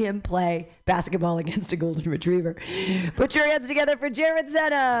to see him play basketball against a golden retriever. Put your hands together for Jared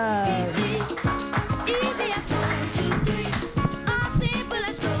Zena.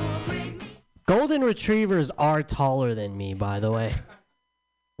 Golden retrievers are taller than me, by the way.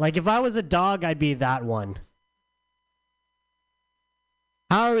 Like, if I was a dog, I'd be that one.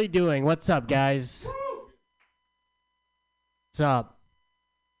 How are we doing? What's up, guys? What's up?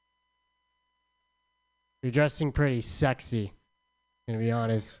 You're dressing pretty sexy, gonna be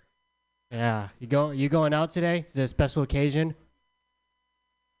honest. Yeah. You going out today? Is it a special occasion?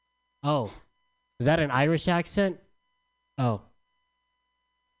 Oh. Is that an Irish accent? Oh.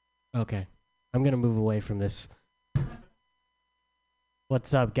 Okay. I'm going to move away from this.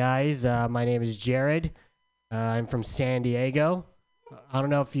 What's up, guys? My name is Jared. I'm from San Diego. I don't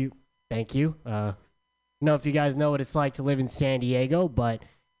know if you... Thank you. I don't know if you guys know what it's like to live in San Diego, but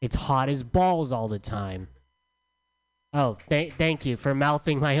it's hot as balls all the time. Oh, thank you for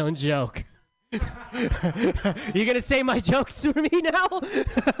mouthing my own joke. You gonna say my jokes for me now?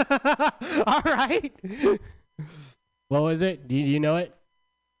 All right. What was it? Do you know it?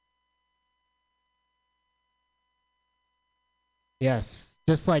 Yes,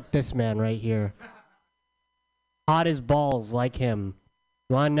 just like this man right here. Hot as balls, like him.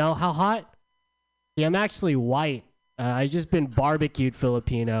 You wanna know how hot? Yeah, I'm actually white. I just been barbecued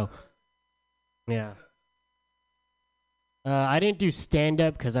Filipino. Yeah. I didn't do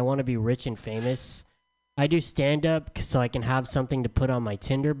stand-up because I want to be rich and famous. I do stand-up so I can have something to put on my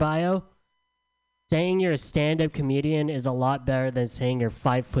Tinder bio. Saying you're a stand-up comedian is a lot better than saying you're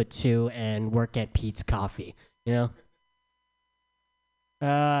 5'2" and work at Pete's Coffee, you know?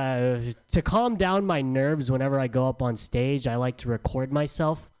 To calm down my nerves whenever I go up on stage, I like to record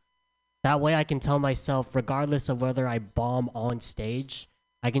myself. That way I can tell myself, regardless of whether I bomb on stage,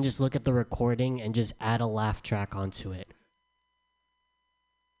 I can just look at the recording and just add a laugh track onto it.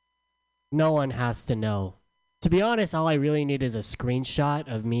 No one has to know. To be honest, all I really need is a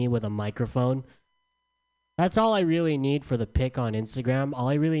screenshot of me with a microphone. That's all I really need for the pic on Instagram. All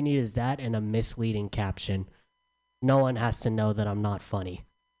I really need is that and a misleading caption. No one has to know that I'm not funny.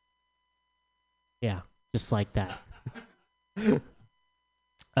 Yeah, just like that.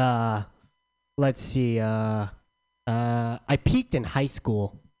 Let's see. I peaked in high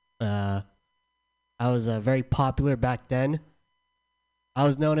school. I was very popular back then. I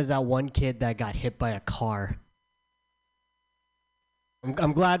was known as that one kid that got hit by a car.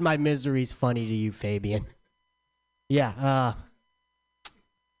 I'm glad my misery's funny to you, Fabian. Yeah,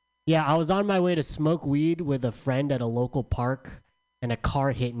 I was on my way to smoke weed with a friend at a local park, and a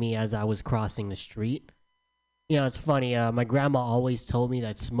car hit me as I was crossing the street. You know, it's funny, my grandma always told me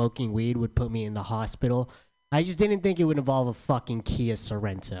that smoking weed would put me in the hospital. I just didn't think it would involve a fucking Kia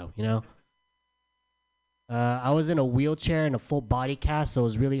Sorento, you know? I was in a wheelchair and a full body cast, so it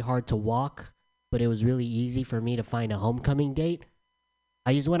was really hard to walk, but it was really easy for me to find a homecoming date.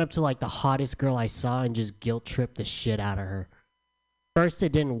 I just went up to like the hottest girl I saw and just guilt tripped the shit out of her. First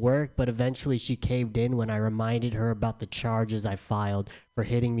it didn't work, but eventually she caved in when I reminded her about the charges I filed for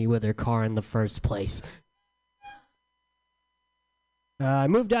hitting me with her car in the first place. I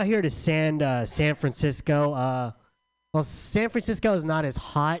moved out here to San Francisco. Well, San Francisco is not as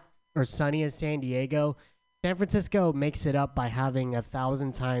hot or sunny as San Diego. San Francisco makes it up by having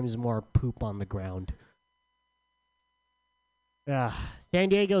 1,000 times more poop on the ground. San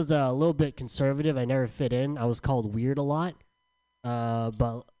Diego's a little bit conservative. I never fit in. I was called weird a lot.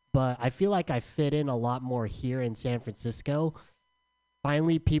 But I feel like I fit in a lot more here in San Francisco.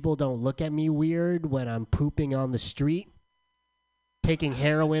 Finally, people don't look at me weird when I'm pooping on the street, taking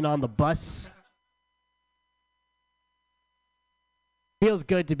heroin on the bus. Feels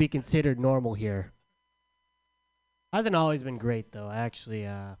good to be considered normal here. Hasn't always been great, though. I actually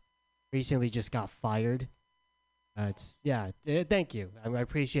recently just got fired. Thank you. I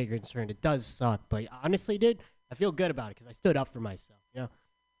appreciate your concern. It does suck, but honestly, dude, I feel good about it because I stood up for myself. You know,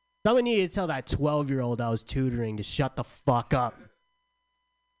 someone needed to tell that 12-year-old I was tutoring to shut the fuck up.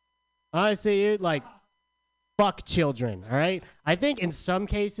 Honestly, dude, like, fuck children. All right. I think in some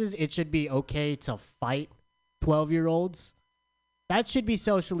cases it should be okay to fight 12-year-olds. That should be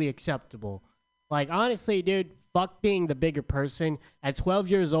socially acceptable. Like, honestly, dude, fuck being the bigger person. At 12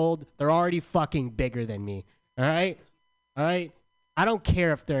 years old, they're already fucking bigger than me. All right? All right? I don't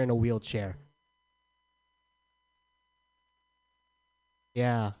care if they're in a wheelchair.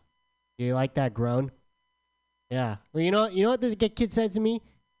 Yeah. You like that groan? Yeah. Well, you know what this kid said to me?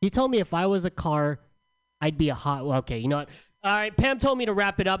 He told me if I was a car, I'd be a hot... Well, okay, you know what? All right, Pam told me to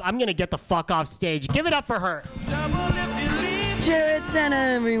wrap it up. I'm going to get the fuck off stage. Give it up for her. Jared Senna,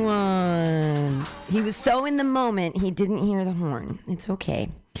 everyone. He was so in the moment, he didn't hear the horn. It's okay.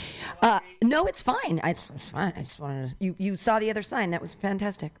 No, it's fine. It's fine. I just wanted to... You saw the other sign. That was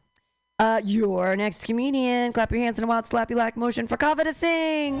fantastic. Your next comedian. Clap your hands in a wild slappy like motion for Kava to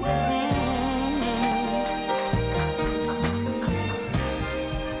sing.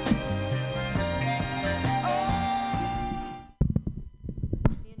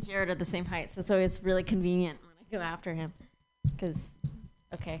 Jared are the same height, so it's always really convenient when I go after him. Because,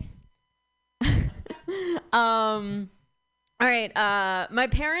 okay. All right. My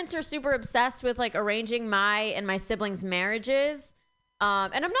parents are super obsessed with like arranging my and my siblings' marriages.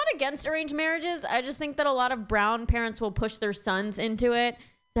 And I'm not against arranged marriages. I just think that a lot of brown parents will push their sons into it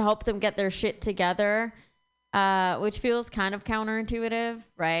to help them get their shit together, which feels kind of counterintuitive,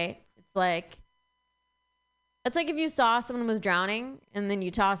 right? It's like if you saw someone was drowning and then you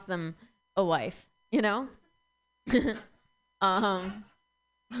toss them a wife, you know?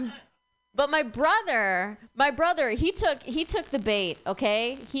 But my brother, he took the bait,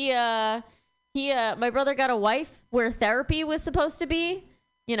 okay? My brother got a wife where therapy was supposed to be,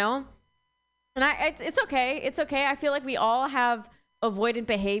 you know? And it's okay. It's okay. I feel like we all have avoidant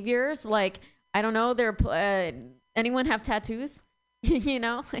behaviors. Like, I don't know, anyone have tattoos? You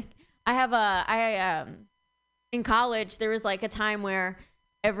know? Like, in college, there was like a time where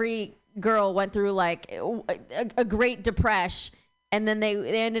every girl went through like a great depression, and then they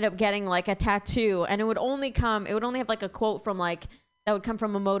ended up getting like a tattoo, and it would only have like a quote from like, that would come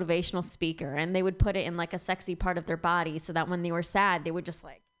from a motivational speaker, and they would put it in like a sexy part of their body so that when they were sad, they would just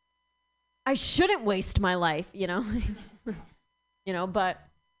like, I shouldn't waste my life, you know? You know, but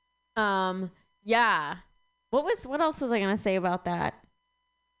yeah. What else was I going to say about that?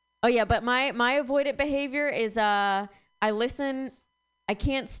 Oh yeah, but my avoidant behavior is I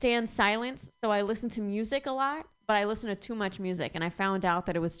can't stand silence, so I listen to music a lot, but I listen to too much music, and I found out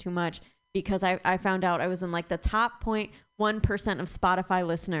that it was too much because I found out I was in like the top 0.1% of Spotify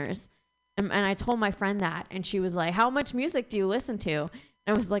listeners. And I told my friend that, and she was like, how much music do you listen to? And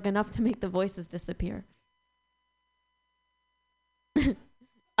I was like, enough to make the voices disappear. That's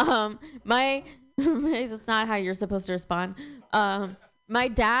not how you're supposed to respond. My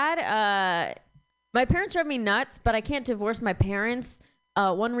dad, my parents drive me nuts, but I can't divorce my parents.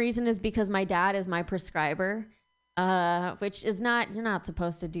 One reason is because my dad is my prescriber, which is not, you're not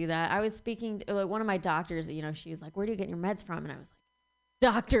supposed to do that. I was speaking to one of my doctors, you know, she was like, where do you get your meds from? And I was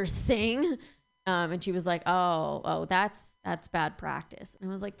like, Dr. Singh. And she was like, oh, that's bad practice. And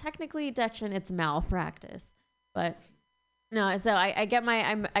I was like, technically, Dechen, it's malpractice. But no, so I get my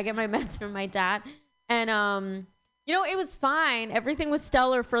meds from my dad. And, you know, it was fine. Everything was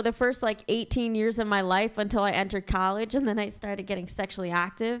stellar for the first like 18 years of my life until I entered college. And then I started getting sexually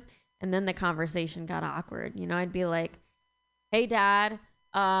active. And then the conversation got awkward. You know, I'd be like, hey, Dad,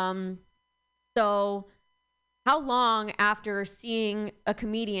 so how long after seeing a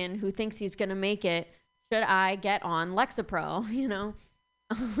comedian who thinks he's going to make it should I get on Lexapro, you know?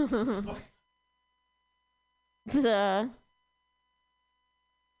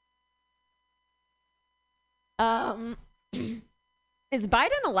 Is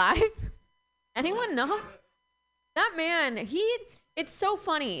Biden alive? Anyone know? That man, it's so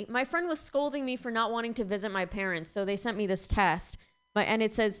funny. My friend was scolding me for not wanting to visit my parents, so they sent me this test. And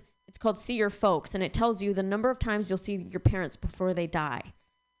it says, it's called See Your Folks, and it tells you the number of times you'll see your parents before they die.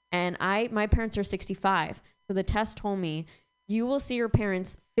 And my parents are 65, so the test told me you will see your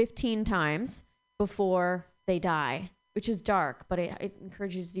parents 15 times before they die, which is dark, but it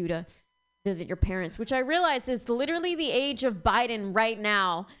encourages you to visit your parents, which I realize is literally the age of Biden right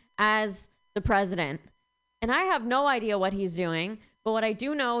now as the president. And I have no idea what he's doing, but what I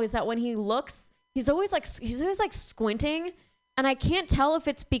do know is that when he looks, he's always like squinting, and I can't tell if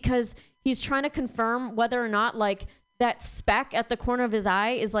it's because he's trying to confirm whether or not like that speck at the corner of his eye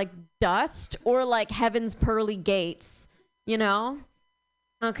is like dust or like heaven's pearly gates, you know?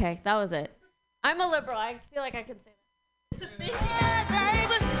 Okay, that was it. I'm a liberal. I feel like I can say that.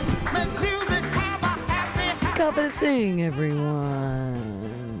 Cup to sing,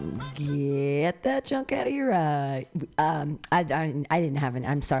 everyone. Get that junk out of your eye. I didn't have an.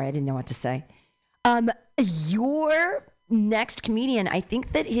 I'm sorry, I didn't know what to say. Your next comedian, I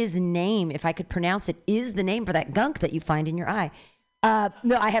think that his name, if I could pronounce it, is the name for that gunk that you find in your eye.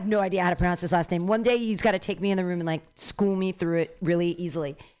 No, I have no idea how to pronounce his last name. One day he's got to take me in the room and like school me through it really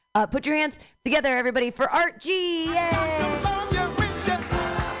easily. Put your hands together, everybody, for Art G. Yay!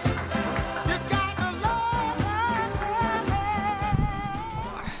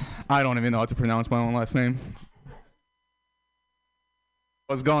 I don't even know how to pronounce my own last name.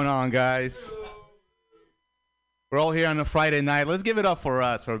 What's going on, guys? We're all here on a Friday night. Let's give it up for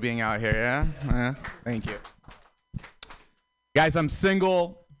us for being out here, yeah? Thank you. Guys, I'm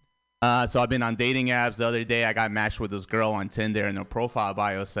single, so I've been on dating apps. The other day, I got matched with this girl on Tinder, and her profile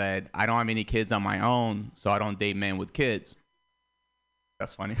bio said, I don't have any kids on my own, so I don't date men with kids.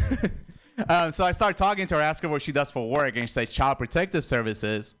 That's funny. So I started talking to her, asking her what she does for work, and she said, Child Protective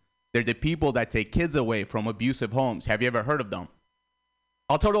Services. They're the people that take kids away from abusive homes. Have you ever heard of them?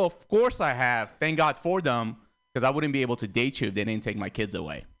 I told her, of course I have. Thank God for them, because I wouldn't be able to date you if they didn't take my kids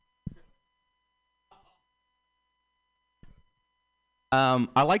away.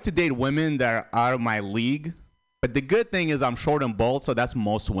 I like to date women that are out of my league. But the good thing is I'm short and bald, so that's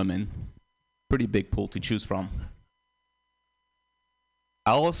most women. Pretty big pool to choose from.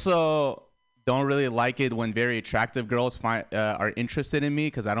 I also don't really like it when very attractive girls are interested in me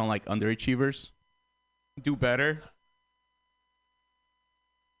because I don't like underachievers. Do better.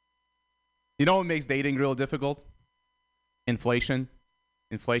 You know what makes dating real difficult? Inflation.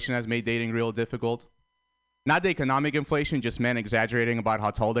 Inflation has made dating real difficult. Not the economic inflation, just men exaggerating about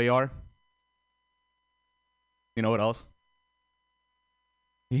how tall they are. You know what else?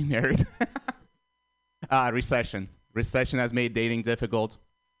 Being married. Recession. Recession has made dating difficult.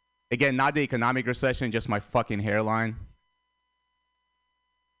 Again, not the economic recession, just my fucking hairline.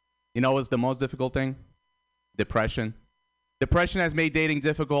 You know what's the most difficult thing? Depression. Depression has made dating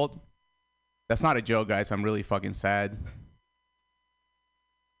difficult. That's not a joke, guys. I'm really fucking sad.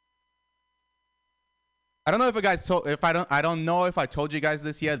 I don't know if I don't know if I told you guys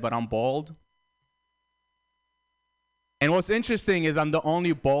this yet, but I'm bald. And what's interesting is I'm the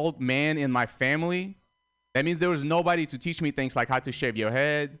only bald man in my family. That means there was nobody to teach me things like how to shave your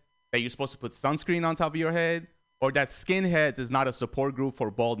head, that you're supposed to put sunscreen on top of your head, or that skinheads is not a support group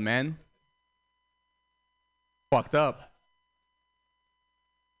for bald men. Fucked up.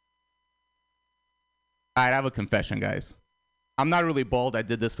 All right, I have a confession, guys. I'm not really bald. I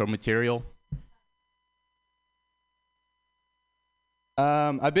did this for material.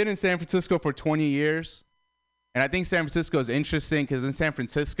 I've been in San Francisco for 20 years, and I think San Francisco is interesting because in San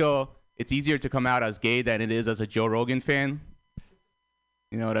Francisco, it's easier to come out as gay than it is as a Joe Rogan fan.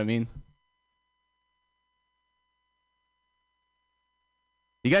 You know what I mean?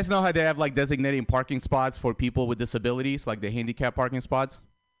 You guys know how they have like designated parking spots for people with disabilities, like the handicap parking spots?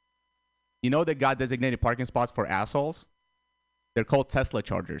 You know they got designated parking spots for assholes? They're called Tesla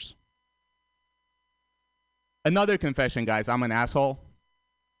chargers. Another confession, guys. I'm an asshole.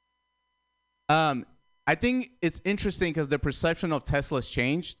 I think it's interesting because the perception of Tesla's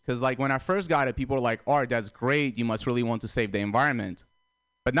changed. Because like when I first got it, people were like, "Art, that's great. You must really want to save the environment."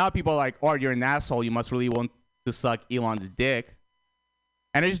 But now people are like, "Art, you're an asshole. You must really want to suck Elon's dick."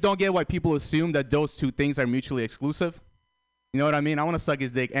 And I just don't get why people assume that those two things are mutually exclusive. You know what I mean? I want to suck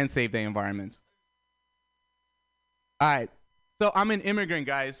his dick and save the environment. All right. So I'm an immigrant,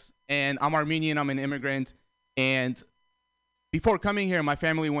 guys. And I'm Armenian. I'm an immigrant. And before coming here, my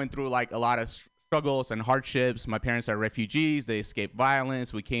family went through like a lot of struggles and hardships. My parents are refugees. They escaped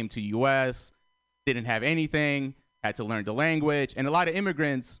violence. We came to U.S., didn't have anything, had to learn the language. And a lot of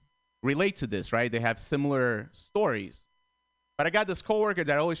immigrants relate to this, right? They have similar stories. But I got this coworker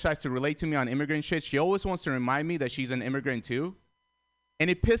that always tries to relate to me on immigrant shit. She always wants to remind me that she's an immigrant too. And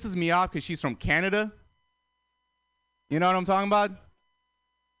it pisses me off because she's from Canada. You know what I'm talking about?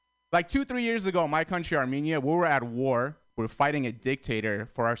 Like 2-3 years ago, my country, Armenia, we were at war. We were fighting a dictator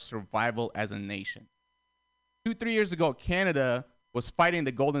for our survival as a nation. 2-3 years ago, Canada was fighting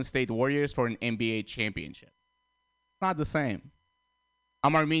the Golden State Warriors for an NBA championship. It's not the same.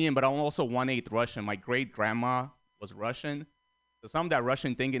 I'm Armenian, but I'm also 1/8 Russian. My great-grandma was Russian. So some of that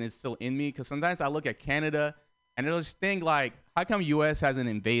Russian thinking is still in me because sometimes I look at Canada and I just think like, how come U.S. hasn't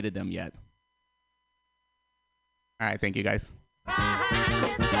invaded them yet? All right, thank you guys.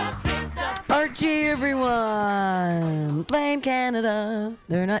 Archie, everyone. Blame Canada.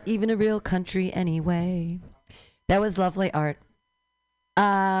 They're not even a real country anyway. That was lovely, Art.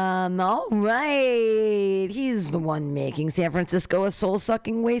 All right. He's the one making San Francisco a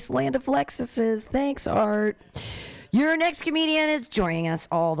soul-sucking wasteland of Lexuses. Thanks, Art. Your next comedian is joining us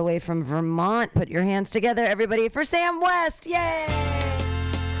all the way from Vermont. Put your hands together, everybody, for Sam West. Yay!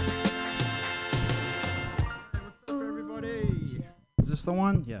 What's up, everybody? Is this the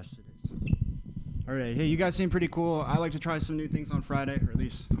one? Yes, it is. All right. Hey, you guys seem pretty cool. I like to try some new things on Friday, or at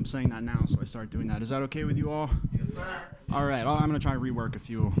least I'm saying that now, so I start doing that. Is that okay with you all? Yes, sir. All right. I'm going to try and rework a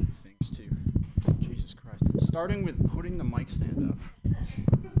few things, too. Jesus Christ. Starting with putting the mic stand up.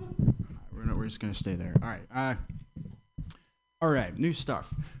 We're just going to stay there. All right. All right, new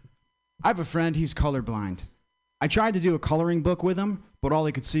stuff. I have a friend, he's colorblind. I tried to do a coloring book with him, but all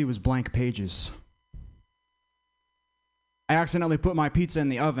he could see was blank pages. I accidentally put my pizza in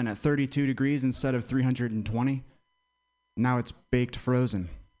the oven at 32 degrees instead of 320. Now it's baked frozen.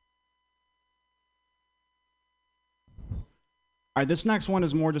 All right, this next one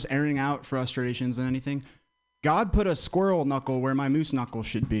is more just airing out frustrations than anything. God put a squirrel knuckle where my moose knuckle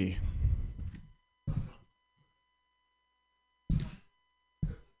should be.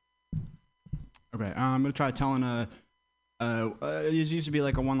 Okay, I'm going to try telling it used to be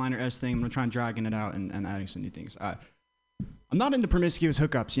like a one-liner S thing. I'm going to try and dragging it out and adding some new things. I'm not into promiscuous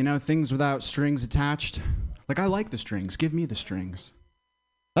hookups, you know, things without strings attached. Like, I like the strings. Give me the strings.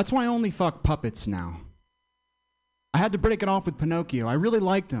 That's why I only fuck puppets now. I had to break it off with Pinocchio. I really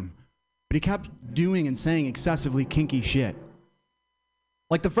liked him, but he kept doing and saying excessively kinky shit.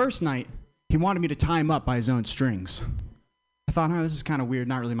 Like the first night, he wanted me to tie him up by his own strings. I thought, this is kind of weird,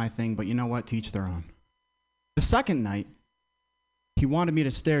 not really my thing, but you know what, to each their own. The second night, he wanted me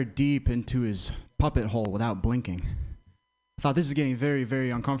to stare deep into his puppet hole without blinking. I thought this is getting very,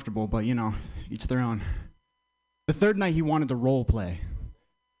 very uncomfortable, but each their own. The third night, he wanted to role play.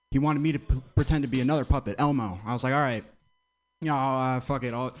 He wanted me to pretend to be another puppet, Elmo. I was like, all right, fuck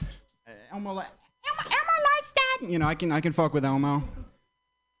it. Elmo likes that. I can fuck with Elmo.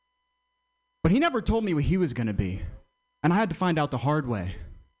 But he never told me what he was gonna be, and I had to find out the hard way,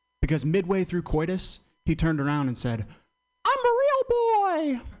 because midway through coitus, he turned around and said, "I'm a real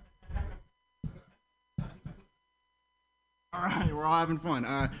boy." All right, we're all having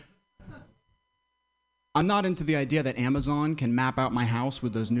fun. I'm not into the idea that Amazon can map out my house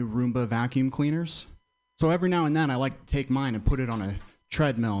with those new Roomba vacuum cleaners. So every now and then I like to take mine and put it on a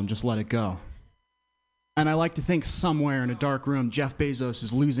treadmill and just let it go. And I like to think somewhere in a dark room, Jeff Bezos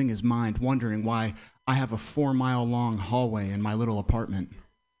is losing his mind, wondering why I have a 4-mile-long hallway in my little apartment.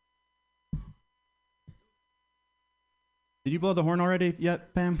 Did you blow the horn already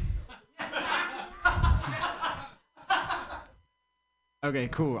yet, Pam? Okay,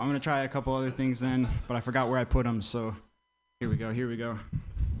 cool. I'm going to try a couple other things then, but I forgot where I put them, so here we go.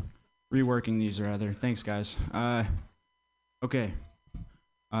 Reworking these, rather. Thanks, guys. Okay.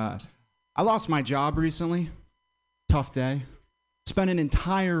 I lost my job recently. Tough day. Spent an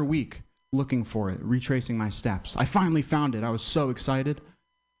entire week looking for it, retracing my steps. I finally found it. I was so excited.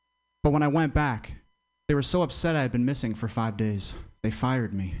 But when I went back, they were so upset I had been missing for 5 days. They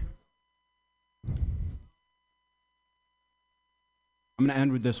fired me. I'm going to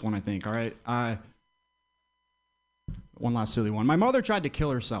end with this one, I think, all right? One last silly one. My mother tried to kill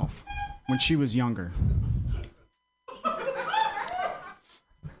herself when she was younger.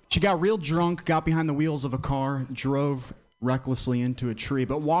 She got real drunk, got behind the wheels of a car, drove recklessly into a tree,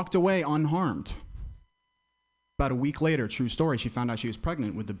 but walked away unharmed. About a week later, true story, she found out she was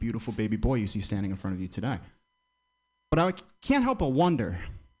pregnant with the beautiful baby boy you see standing in front of you today. But I can't help but wonder,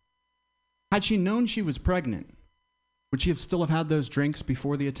 had she known she was pregnant, would she still have had those drinks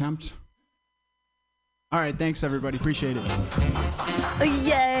before the attempt? All right, thanks, everybody. Appreciate it.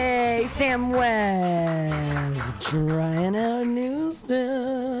 Yay, Sam West, trying out new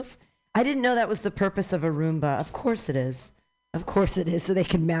stuff. I didn't know that was the purpose of a Roomba. Of course it is. Of course it is, so they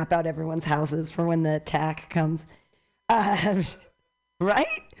can map out everyone's houses for when the attack comes. Right?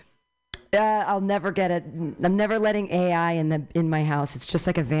 I'll never get it. I'm never letting AI in my house. It's just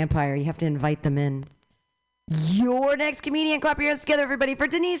like a vampire. You have to invite them in. Your next comedian, clap your hands together, everybody, for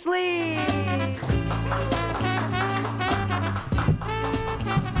Denise Lee.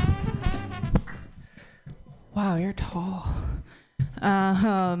 Wow, you're tall.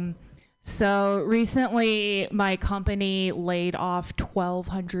 So recently, my company laid off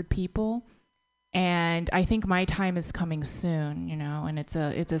 1,200 people, and I think my time is coming soon. And it's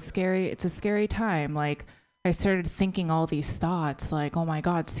a scary time. Like, I started thinking all these thoughts, like, oh my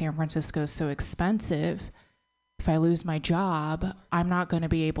God, San Francisco's so expensive. If I lose my job, I'm not going to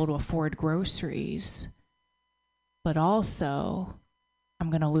be able to afford groceries. But also,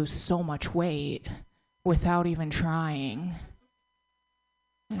 I'm going to lose so much weight without even trying.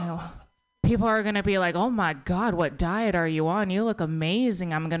 People are going to be like, oh my God, what diet are you on? You look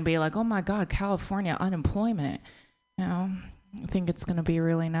amazing. I'm going to be like, oh my God, California unemployment. I think it's going to be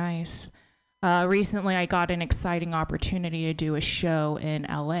really nice. Recently, I got an exciting opportunity to do a show in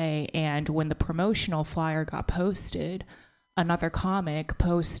LA, and when the promotional flyer got posted, another comic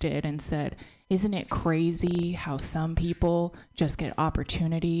posted and said, isn't it crazy how some people just get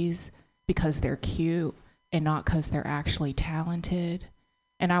opportunities because they're cute and not because they're actually talented?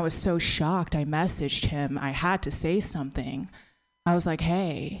 And I was so shocked. I messaged him. I had to say something. I was like,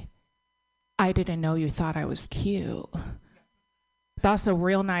 hey, I didn't know you thought I was cute. That's a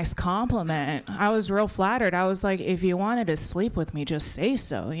real nice compliment. I was real flattered. I was like, if you wanted to sleep with me, just say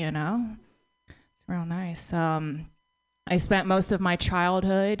so, It's real nice. I spent most of my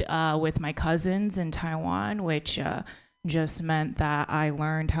childhood with my cousins in Taiwan, which just meant that I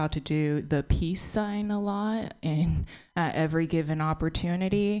learned how to do the peace sign a lot in every given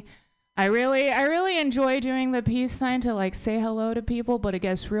opportunity. I really enjoy doing the peace sign to like say hello to people, but it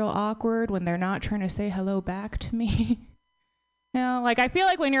gets real awkward when they're not trying to say hello back to me. I feel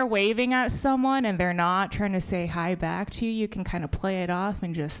like when you're waving at someone and they're not trying to say hi back to you, you can kind of play it off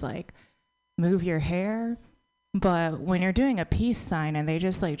and just like move your hair. But when you're doing a peace sign and they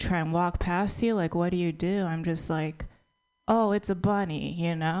just like try and walk past you, like, what do? I'm just like, oh, it's a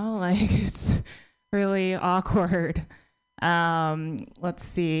bunny, Like, it's really awkward. Let's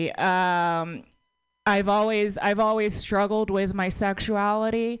see. I've always struggled with my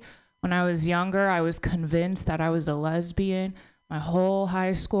sexuality. When I was younger, I was convinced that I was a lesbian. My whole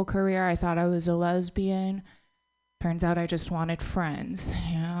high school career, I thought I was a lesbian. Turns out I just wanted friends,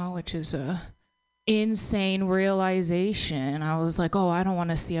 which is a insane realization. I was like, oh, I don't want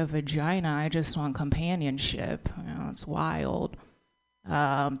to see a vagina. I just want companionship. It's wild.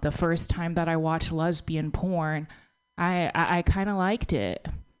 The first time that I watched lesbian porn, I kind of liked it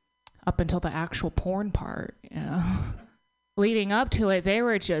up until the actual porn part. Leading up to it, they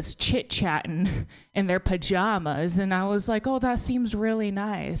were just chit-chatting in their pajamas, and I was like, oh, that seems really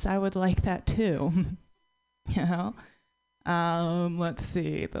nice. I would like that too. Let's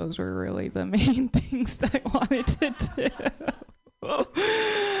see. Those were really the main things I wanted to do.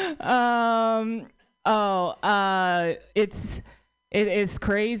 It's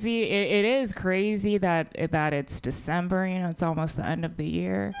crazy. It is crazy that it's December. It's almost the end of the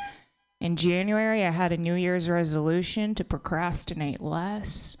year. In January, I had a New Year's resolution to procrastinate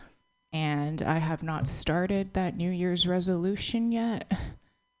less, and I have not started that New Year's resolution yet.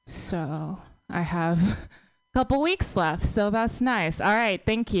 So I have a couple weeks left, so that's nice. All right,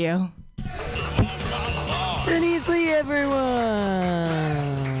 thank you. Denise Lee, everyone.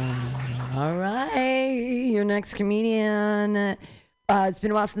 All right, your next comedian. It's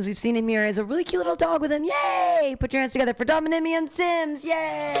been a while since we've seen him here. He has a really cute little dog with him. Yay! Put your hands together for Dominimian Sims.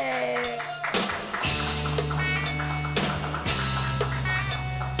 Yay!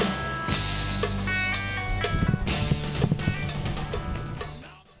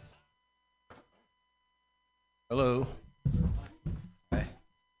 Hello. Hi.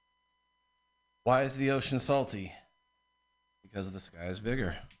 Why is the ocean salty? Because the sky is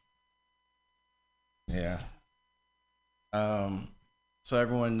bigger. Yeah. So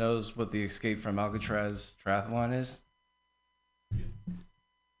everyone knows what the Escape from Alcatraz triathlon is?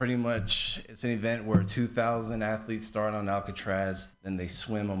 Pretty much, it's an event where 2,000 athletes start on Alcatraz, then they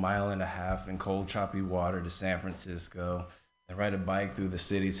swim 1.5 miles in cold, choppy water to San Francisco, then ride a bike through the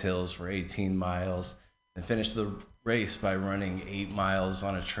city's hills for 18 miles, and finish the race by running 8 miles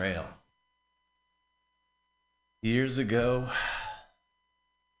on a trail. Years ago,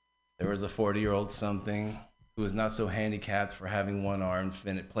 there was a 40-year-old something who was not so handicapped for having one arm,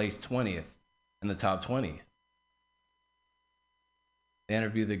 placed 20th in the top 20. They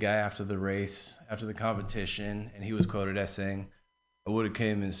interviewed the guy after the race, after the competition, and he was quoted as saying, "I would have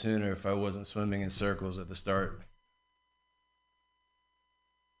came in sooner if I wasn't swimming in circles at the start."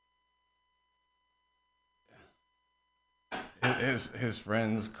 His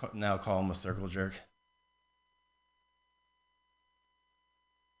friends now call him a circle jerk.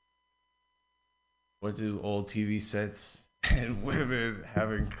 What do old TV sets and women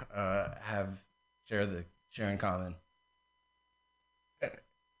share in common?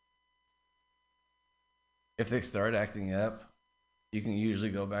 If they start acting up, you can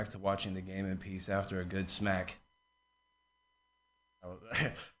usually go back to watching the game in peace after a good smack.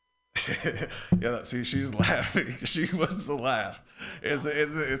 Yeah, see, she's laughing. She wants to laugh.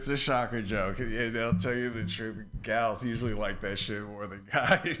 It's a shocker joke. And I'll tell you the truth, gals usually like that shit more than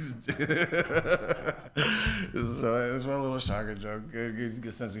guys do. So it's my little shocker joke.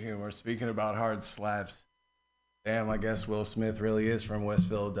 Good sense of humor. Speaking about hard slaps, damn, I guess Will Smith really is from West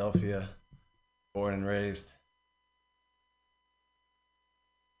Philadelphia, born and raised.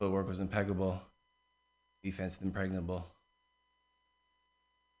 Footwork was impeccable. Defense impregnable.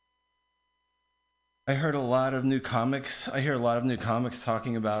 I heard a lot of new comics. I hear a lot of new comics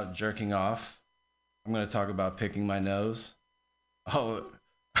talking about jerking off. I'm going to talk about picking my nose. I'll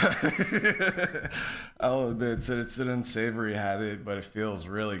admit that it's an unsavory habit, but it feels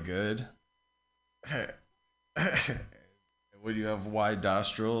really good. When you have wide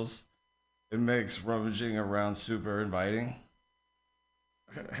nostrils, it makes rummaging around super inviting.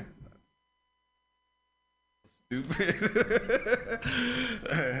 Stupid.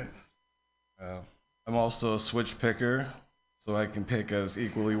 I'm also a switch picker, so I can pick as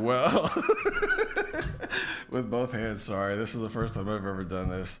equally well with both hands. Sorry, this is the first time I've ever done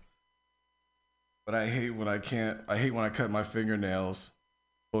this. But I hate when I cut my fingernails.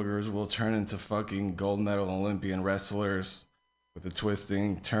 Boogers will turn into fucking gold medal Olympian wrestlers with the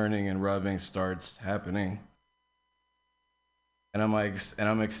twisting, turning, and rubbing starts happening. And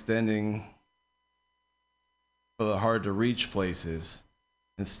I'm extending for the hard to reach places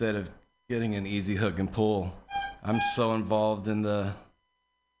instead of getting an easy hook and pull. I'm so involved in the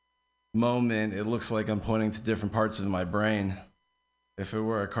moment, it looks like I'm pointing to different parts of my brain. If it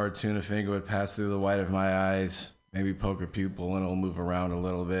were a cartoon, a finger would pass through the white of my eyes, maybe poke a pupil, and it'll move around a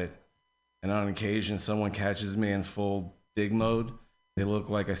little bit. and on occasion someone catches me in full dig mode. They look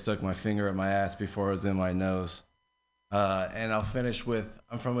like I stuck my finger at my ass before it was in my nose. And I'll finish with,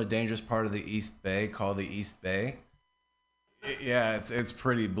 I'm from a dangerous part of the East Bay called the East Bay. Yeah, it's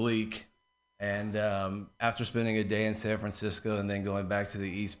pretty bleak. And after spending a day in San Francisco and then going back to the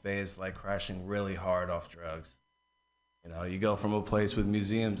East Bay, it's like crashing really hard off drugs. You know, you go from a place with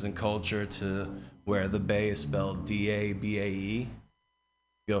museums and culture to where the Bay is spelled D-A-B-A-E. You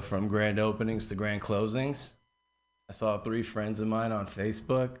go from grand openings to grand closings. I saw 3 friends of mine on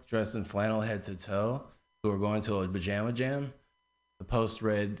Facebook dressed in flannel head to toe who were going to a pajama jam. The post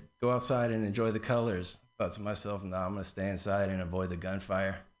read, "Go outside and enjoy the colors." I thought to myself, no, I'm going to stay inside and avoid the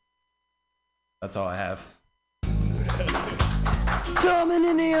gunfire. That's all I have.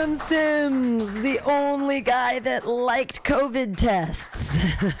 Dominion Sims, the only guy that liked COVID tests.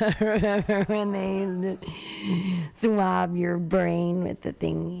 Remember when they used to swab your brain with the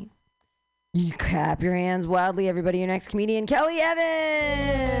thingy? You clap your hands wildly, everybody. Your next comedian, Kelly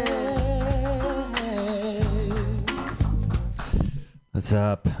Evans. What's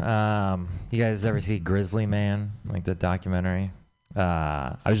up? You guys ever see Grizzly Man, like the documentary?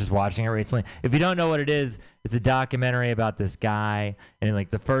 I was just watching it recently. If you don't know what it is, it's a documentary about this guy, and like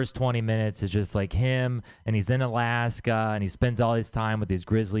the first 20 minutes is just like him, and he's in Alaska, and he spends all his time with these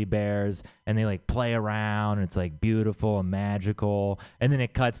grizzly bears, and they like play around, and it's like beautiful and magical. And then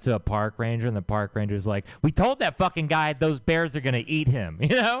it cuts to a park ranger, and the park ranger's like, "We told that fucking guy those bears are gonna eat him,"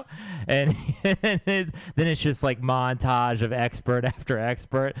 you know? And then it's just like montage of expert after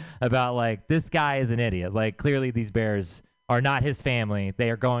expert about like, this guy is an idiot. Like, clearly these bears are not his family.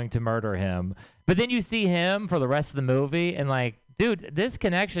 They are going to murder him. But then you see him for the rest of the movie, and like, dude, this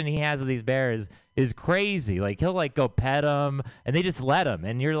connection he has with these bears is crazy. Like, he'll like go pet them, and they just let him.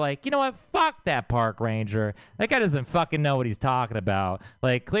 And you're like, you know what? Fuck that park ranger. That guy doesn't fucking know what he's talking about.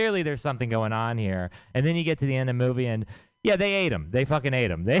 Like, clearly there's something going on here. And then you get to the end of the movie, and yeah, they ate him. They fucking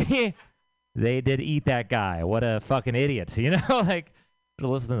ate him. They did eat that guy. What a fucking idiot. You know, like,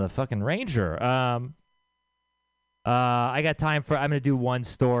 listen to the fucking ranger. I got time for, I'm going to do one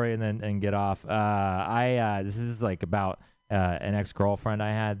story and get off. This is like about an ex-girlfriend I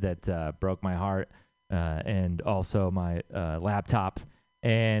had that broke my heart, and also my laptop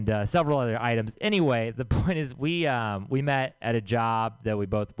and several other items. Anyway, the point is we met at a job that we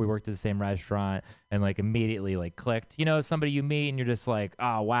worked at the same restaurant, and like immediately like clicked. You know, somebody you meet and you're just like,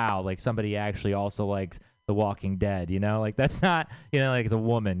 oh wow, like somebody actually also likes The Walking Dead, you know, like that's not, you know, like it's a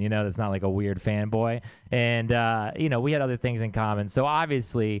woman, you know, that's not like a weird fanboy. And, you know, we had other things in common. So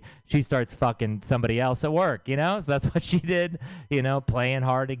obviously she starts fucking somebody else at work, you know, so that's what she did, you know, playing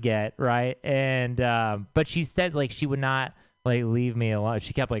hard to get. Right. And, but she said like she would not like leave me alone.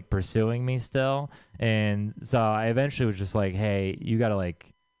 She kept like pursuing me still. And so I eventually was just like, hey, you got to like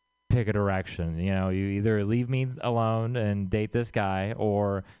pick a direction. You know, you either leave me alone and date this guy,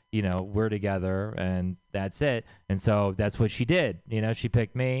 or, you know, we're together and that's it. And so that's what she did. You know, she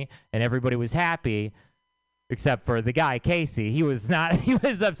picked me, and everybody was happy except for the guy, Casey. He was not, he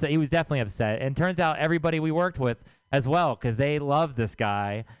was upset. He was definitely upset. And turns out everybody we worked with as well, because they loved this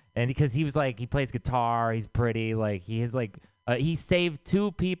guy. And because he was like, he plays guitar, he's pretty, like he is like, he saved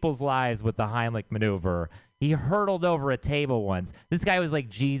 2 people's lives with the Heimlich maneuver. He hurtled over a table once. This guy was like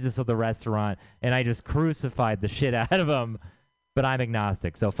Jesus of the restaurant, and I just crucified the shit out of him. But I'm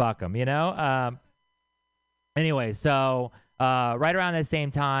agnostic, so fuck him, you know? Anyway, so right around the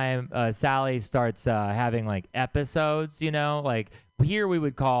same time, Sally starts having like episodes, you know? Like here we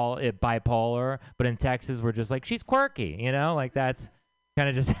would call it bipolar, but in Texas we're just like, she's quirky, you know? Like that's kind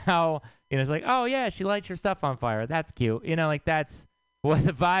of just how, you know, it's like, oh yeah, she lights your stuff on fire. That's cute. You know, like that's what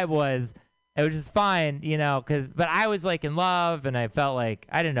the vibe was. It was just fine, you know, but I was like in love, and I felt like,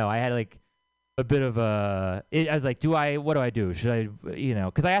 I don't know, I had like a bit of I was like, what do I do? Should I, you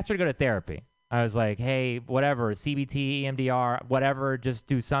know, because I asked her to go to therapy. I was like, hey, whatever, CBT, EMDR, whatever, just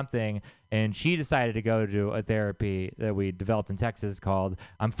do something. And she decided to go to a therapy that we developed in Texas called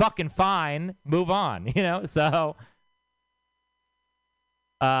I'm Fucking Fine, Move On, you know? So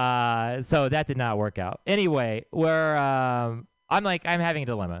that did not work out. Anyway, I'm having a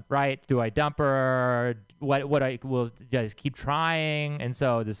dilemma, right? Do I dump her? What I will just keep trying. And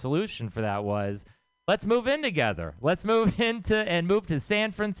so the solution for that was, let's move in together. Let's move to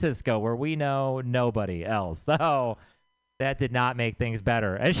San Francisco, where we know nobody else. So that did not make things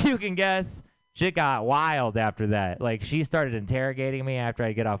better. As you can guess, shit got wild after that. Like, she started interrogating me after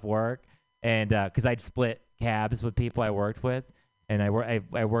I get off work, and because I'd split cabs with people I worked with, and I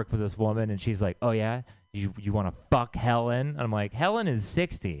worked with this woman, and she's like, oh yeah, you want to fuck Helen? And I'm like, Helen is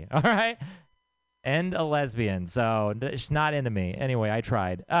 60, all right? And a lesbian, so she's not into me. Anyway, I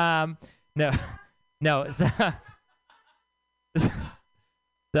tried. no, no.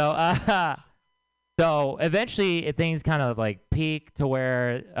 So eventually things kind of like peak to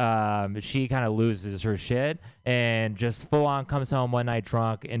where she kind of loses her shit and just full on comes home one night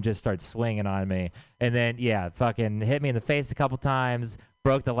drunk and just starts swinging on me. And then, yeah, fucking hit me in the face a couple times,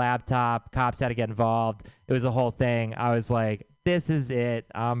 broke the laptop, cops had to get involved. It was a whole thing. I was like, this is it.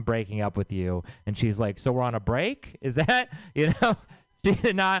 I'm breaking up with you. And she's like, so we're on a break? Is that, you know? She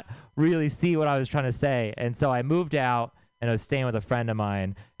did not really see what I was trying to say. And so I moved out. And I was staying with a friend of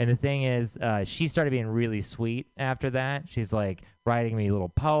mine. And the thing is, she started being really sweet after that. She's like writing me little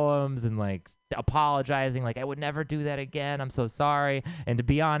poems and like apologizing, like, I would never do that again. I'm so sorry. And to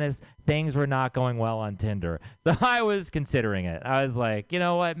be honest, things were not going well on Tinder. So I was considering it. I was like, you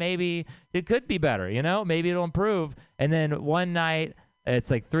know what? Maybe it could be better, you know? Maybe it'll improve. And then one night,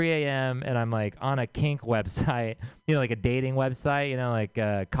 it's like 3 a.m. and I'm like on a kink website, you know, like a dating website, you know, like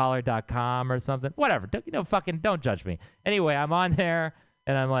collar.com or something. Whatever. Fucking don't judge me. Anyway, I'm on there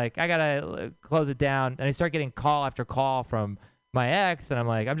and I'm like, I gotta close it down. And I start getting call after call from my ex, and I'm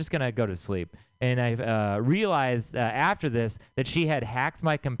like, I'm just gonna go to sleep. And I realized after this that she had hacked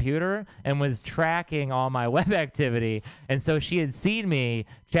my computer and was tracking all my web activity. And so she had seen me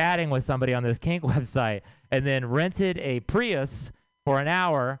chatting with somebody on this kink website and then rented a Prius for an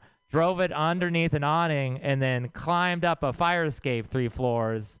hour, drove it underneath an awning, and then climbed up a fire escape 3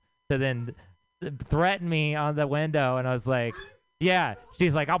 floors to then threaten me on the window. And I was like, yeah.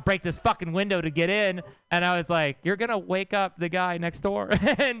 She's like, I'll break this fucking window to get in. And I was like, you're going to wake up the guy next door.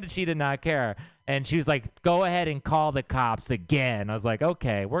 And she did not care. And she was like, go ahead and call the cops again. I was like,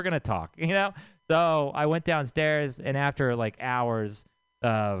 okay, we're going to talk, you know? So I went downstairs, and after like hours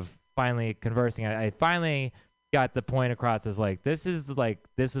of finally conversing, I finally got the point across as like, this is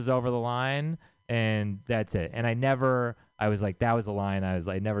over the line, and that's it. And I was like, that was the line.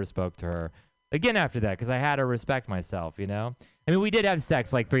 I never spoke to her again after that, because I had to respect myself, you know? I mean, we did have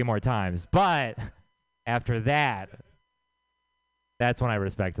sex like 3 more times, but after that, that's when I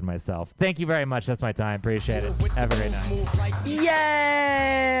respected myself. Thank you very much. That's my time. Appreciate it. Have a great night.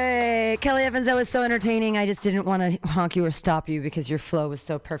 Yay! Kelly Evans, that was so entertaining. I just didn't want to honk you or stop you because your flow was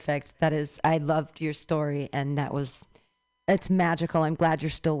so perfect. I loved your story, and it's magical. I'm glad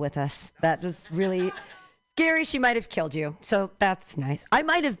you're still with us. That was really scary. She might have killed you, so that's nice. I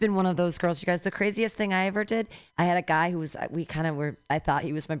might have been one of those girls, you guys. The craziest thing I ever did, I had a guy who was, I thought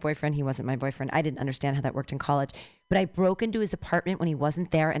he was my boyfriend. He wasn't my boyfriend. I didn't understand how that worked in college. But I broke into his apartment when he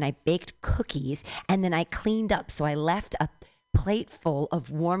wasn't there, and I baked cookies, and then I cleaned up. So I left a plate full of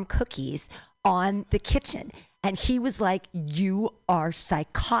warm cookies on the kitchen. And he was like, you are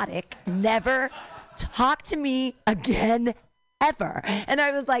psychotic. Never talk to me again, ever. And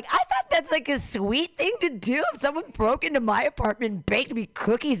I was like, I thought that's like a sweet thing to do. If someone broke into my apartment, baked me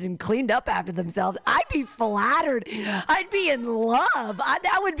cookies, and cleaned up after themselves, I'd be flattered. I'd be in love.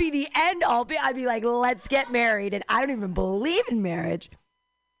 That would be the end all. I'd be like, let's get married. And I don't even believe in marriage.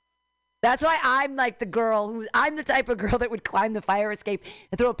 That's why I'm like I'm the type of girl that would climb the fire escape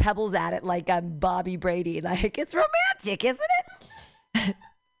and throw pebbles at it like I'm Bobby Brady. Like, it's romantic, isn't it?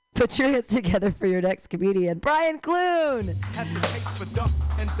 Put your hands together for your next comedian, Brian Clune. Has the taste for ducks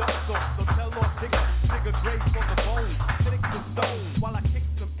and duck sauce, so tell Lord dig a grave for the bones, sticks and stones, while I kick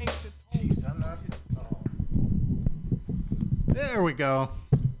some ancient. Jeez, I'm not. There we go.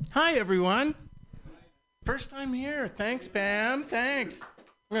 Hi, everyone. First time here. Thanks, Pam. Thanks.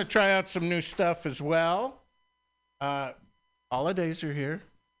 I'm going to try out some new stuff as well. Holidays are here.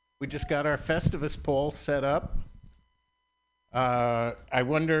 We just got our Festivus poll set up. I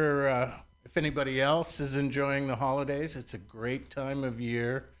wonder if anybody else is enjoying the holidays. It's a great time of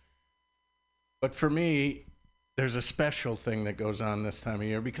year. But for me, there's a special thing that goes on this time of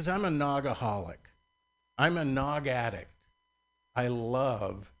year because I'm a nogaholic. I'm a nog addict. I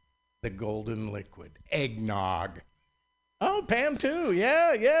love the golden liquid, eggnog. Oh, Pam too.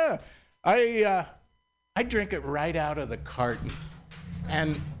 Yeah. I drink it right out of the carton.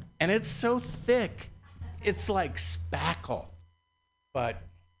 And it's so thick. It's like spackle. But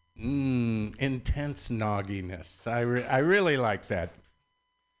intense nogginess. I really like that.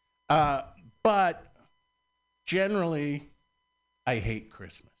 But generally, I hate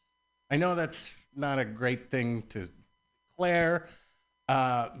Christmas. I know that's not a great thing to declare,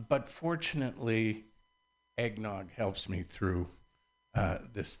 but fortunately, eggnog helps me through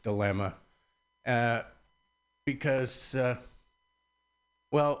this dilemma. Because,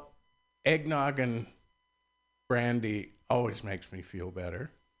 eggnog and brandy always makes me feel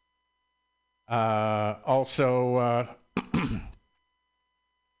better. Also,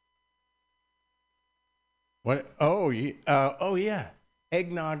 what? Oh yeah.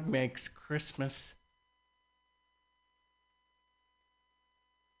 Eggnog makes Christmas.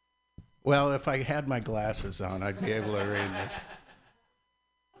 Well, if I had my glasses on, I'd be able to read this.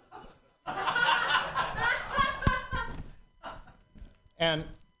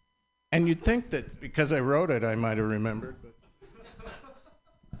 And you'd think that because I wrote it, I might have remembered. But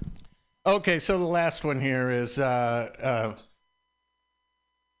okay, so the last one here is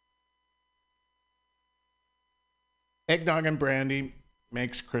eggnog and brandy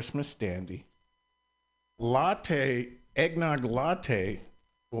makes Christmas dandy. Eggnog latte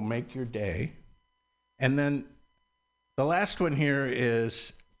will make your day. And then the last one here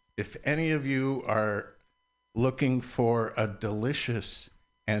is, if any of you are looking for a delicious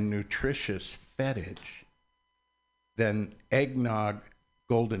and nutritious fetish, then eggnog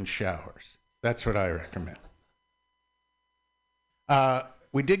golden showers. That's what I recommend.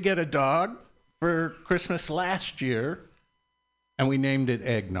 We did get a dog for Christmas last year, and we named it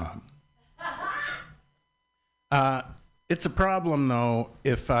Eggnog. It's a problem, though,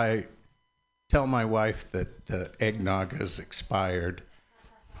 if I tell my wife that eggnog has expired.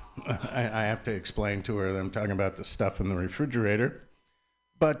 I have to explain to her that I'm talking about the stuff in the refrigerator.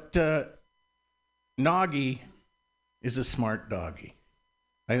 But Noggy is a smart doggy.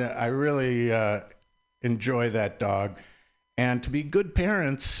 I really enjoy that dog. And to be good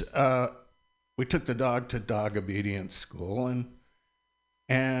parents, we took the dog to dog obedience school,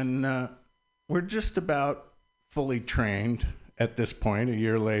 and we're just about fully trained at this point, a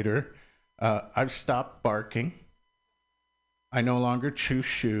year later. I've stopped barking. I no longer chew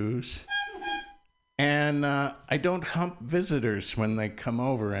shoes. And I don't hump visitors when they come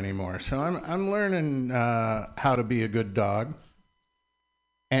over anymore. So I'm learning how to be a good dog.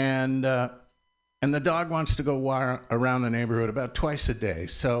 And the dog wants to go around the neighborhood about twice a day.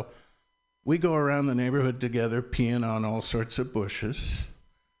 So we go around the neighborhood together, peeing on all sorts of bushes.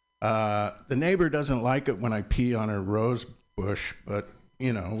 The neighbor doesn't like it when I pee on her rose bush, but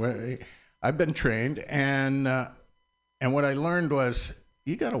you know, I've been trained. And what I learned was,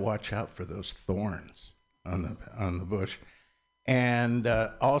 you got to watch out for those thorns on the bush. And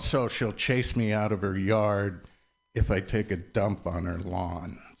also, she'll chase me out of her yard if I take a dump on her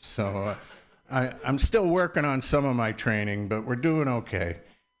lawn. So I'm still working on some of my training, but we're doing okay.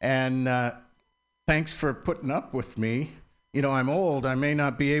 And thanks for putting up with me. You know, I'm old. I may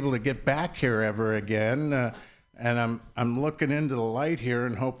not be able to get back here ever again. And I'm looking into the light here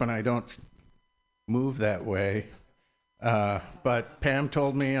and hoping I don't move that way. But Pam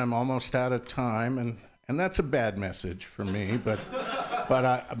told me I'm almost out of time, and that's a bad message for me. But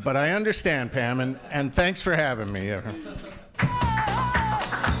I understand, Pam, and thanks for having me.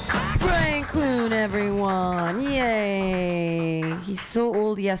 Brian Clune, everyone. Yay. He's so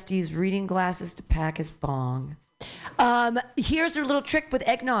old, he has to use reading glasses to pack his bong. Here's a little trick with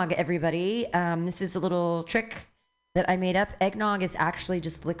eggnog, everybody. This is a little trick that I made up. Eggnog is actually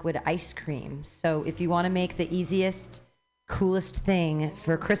just liquid ice cream. So if you want to make the easiest, coolest thing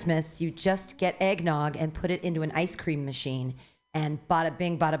for Christmas, you just get eggnog and put it into an ice cream machine, and bada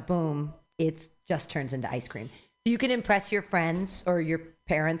bing, bada boom, it just turns into ice cream. So you can impress your friends or your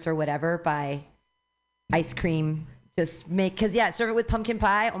parents or whatever by ice cream. Just make, because yeah, serve it with pumpkin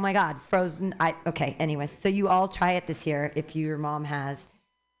pie. Oh my God, frozen. Okay, anyway, so you all try it this year if your mom has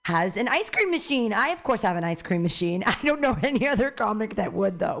an ice cream machine. I, of course, have an ice cream machine. I don't know any other comic that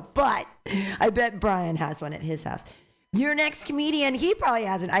would, though, but I bet Brian has one at his house. Your next comedian, he probably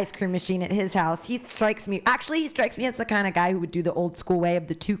has an ice cream machine at his house. He strikes me as the kind of guy who would do the old school way of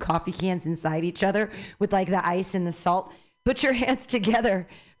the two coffee cans inside each other with like the ice and the salt. Put your hands together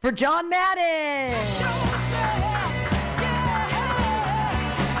for John Madden.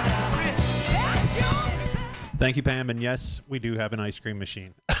 Thank you, Pam. And yes, we do have an ice cream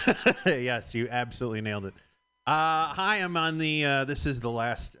machine. Yes, you absolutely nailed it. Hi, I'm on the, this is the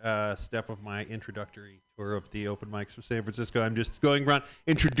last step of my introductory tour of the open mics for San Francisco. I'm just going around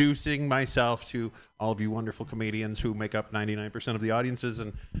introducing myself to all of you wonderful comedians who make up 99% of the audiences.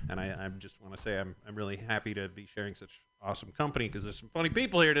 And I just want to say I'm really happy to be sharing such awesome company, because there's some funny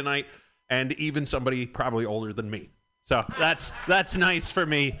people here tonight, and even somebody probably older than me. So that's nice for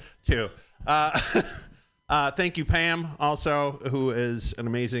me, too. Thank you, Pam, also, who is an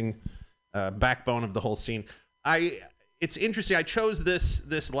amazing backbone of the whole scene. It's interesting. I chose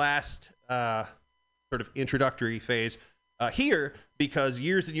this last sort of introductory phase here because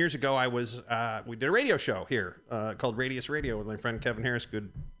years and years ago we did a radio show here called Radius Radio with my friend Kevin Harris.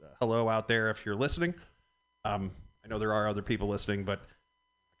 Good hello out there if you're listening. I know there are other people listening, but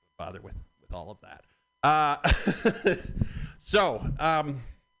I'm not going to bother with all of that. So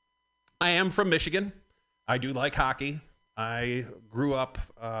I am from Michigan. I do like hockey. I grew up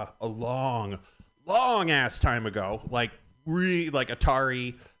a long ass time ago, like like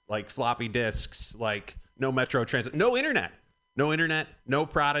Atari, like floppy disks, like no Metro Transit, no internet, no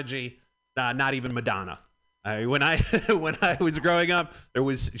Prodigy, not even Madonna. When I when I was growing up,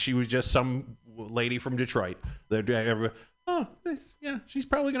 she was just some lady from Detroit. Yeah, she's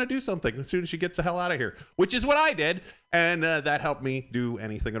probably gonna do something as soon as she gets the hell out of here, which is what I did, and that helped me do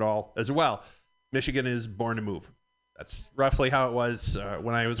anything at all as well. Michigan is born to move. That's roughly how it was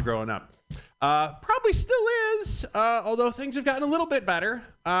when I was growing up. Probably still is, although things have gotten a little bit better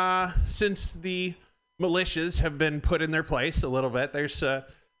since the militias have been put in their place a little bit. There's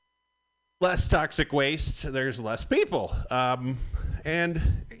less toxic waste. There's less people. And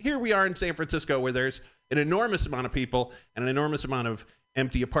here we are in San Francisco where there's an enormous amount of people and an enormous amount of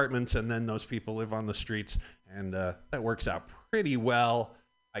empty apartments, and then those people live on the streets. And that works out pretty well,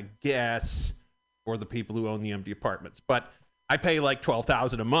 I guess, for the people who own the empty apartments. But I pay like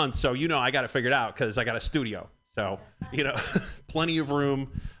 $12,000 a month, so I got it figured out because I got a studio. So, plenty of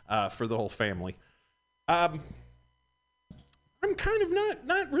room for the whole family. I'm kind of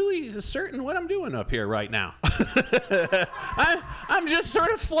not really certain what I'm doing up here right now. I'm just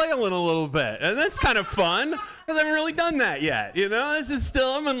sort of flailing a little bit, and that's kind of fun because I haven't really done that yet. This is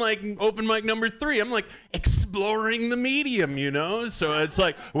still, I'm in like open mic number 3. I'm like exploring the medium, So it's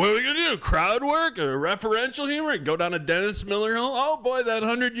like, what are we gonna do? Crowd work or referential humor? Go down to Dennis Miller Hill. Oh boy, that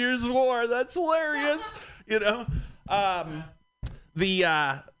 100 Years of War. That's hilarious. The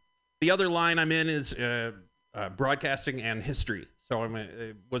other line I'm in is broadcasting and history. So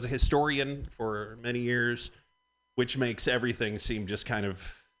I was a historian for many years, which makes everything seem just kind of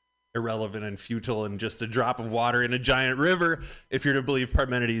irrelevant and futile and just a drop of water in a giant river if you're to believe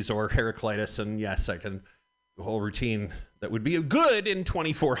Parmenides or Heraclitus. And yes, I can do a whole routine that would be good in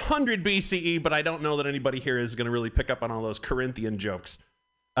 2400 BCE, but I don't know that anybody here is going to really pick up on all those Corinthian jokes.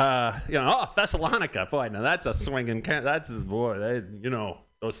 Thessalonica, boy, now that's a swinging,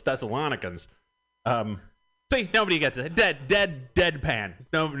 those Thessalonians. See, nobody gets it. Deadpan.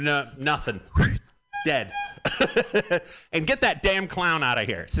 No, nothing. Dead. And get that damn clown out of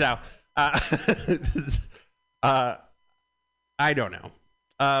here. So, I don't know.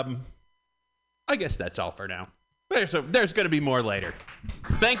 I guess that's all for now. There's going to be more later.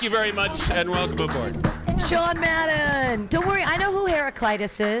 Thank you very much, and welcome aboard. Sean Madden. Don't worry, I know who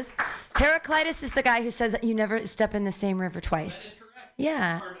Heraclitus is. Heraclitus is the guy who says that you never step in the same river twice.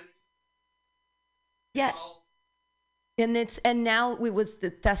 Yeah. Yeah. And now it was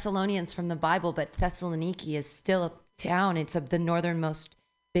the Thessalonians from the Bible, but Thessaloniki is still a town. It's the northernmost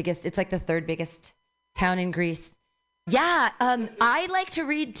biggest. It's like the 3rd biggest town in Greece. Yeah, I like to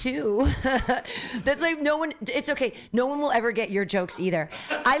read too. That's like it's okay. No one will ever get your jokes either.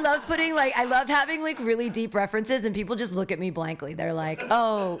 I love having like really deep references and people just look at me blankly. They're like,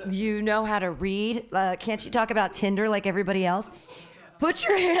 oh, you know how to read? Can't you talk about Tinder like everybody else? Put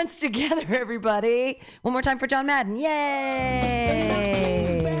your hands together, everybody. One more time for John Madden. Yay!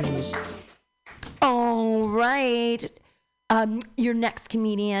 All right. Your next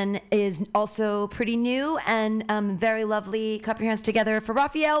comedian is also pretty new and very lovely. Clap your hands together for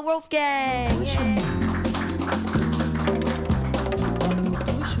Raphael Wolfgang.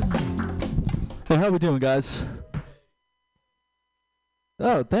 Hey, how we doing, guys?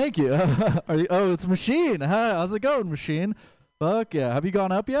 Oh, thank you. It's Machine. Hi, how's it going, Machine? Fuck yeah. Have you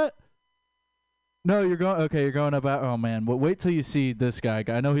gone up yet? No, you're going. Okay, you're going up. Oh man, wait till you see this guy.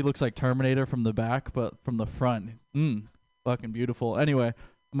 I know he looks like Terminator from the back, but from the front, fucking beautiful. Anyway,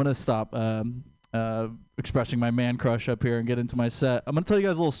 I'm gonna stop expressing my man crush up here and get into my set. I'm gonna tell you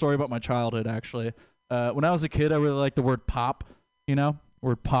guys a little story about my childhood. Actually, when I was a kid, I really liked the word pop.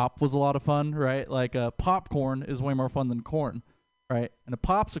 Word pop was a lot of fun, right? Like popcorn is way more fun than corn, right? And a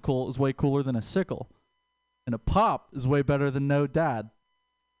popsicle is way cooler than a sickle. And a pop is way better than no dad.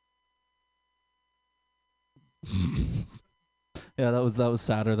 Yeah, that was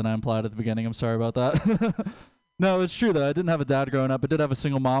sadder than I implied at the beginning. I'm sorry about that. No, it's true though. I didn't have a dad growing up. I did have a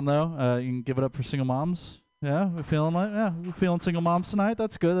single mom though. You can give it up for single moms. Yeah, we're feeling single moms tonight.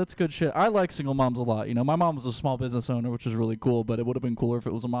 That's good. That's good shit. I like single moms a lot. My mom was a small business owner, which is really cool. But it would have been cooler if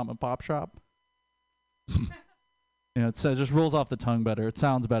it was a mom and pop shop. It just rolls off the tongue better. It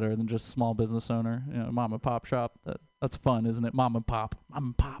sounds better than just small business owner. Mom and pop shop. That's fun, isn't it? Mom and pop. Mom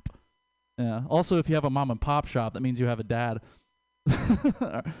and pop. Yeah. Also, if you have a mom and pop shop, that means you have a dad.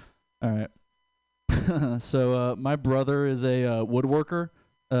 All right. So my brother is a woodworker.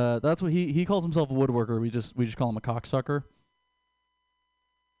 That's what he calls himself, a woodworker. We just call him a cocksucker.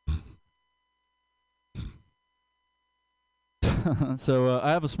 So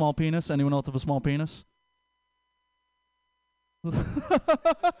I have a small penis. Anyone else have a small penis?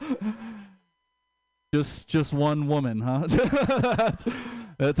 Just one woman, huh?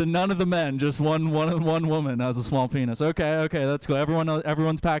 That's a none of the men. Just one woman has a small penis. Okay, that's cool.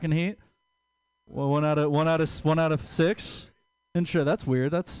 Everyone's packing heat. Well, one out of 6. And sure, that's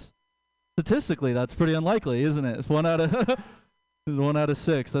weird. That's statistically that's pretty unlikely, isn't it? It's 1 out of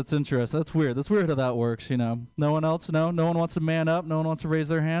 6. That's interesting. That's weird. That's weird how that works. You know. No one else. No one wants to man up. No one wants to raise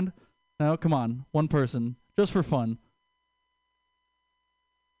their hand. No, come on, one person, just for fun.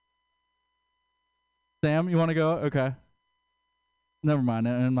 Sam, you want to go? Okay. Never mind.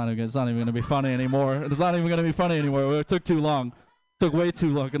 It's not even going to be funny anymore. It's not even going to be funny anymore. It took too long. It took way too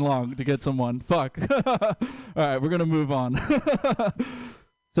long to get someone. Fuck. All right, we're going to move on.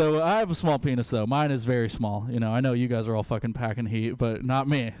 So I have a small penis, though. Mine is very small. You know, I know you guys are all fucking packing heat, but not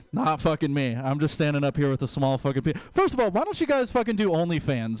me. Not fucking me. I'm just standing up here with a small fucking penis. First of all, why don't you guys fucking do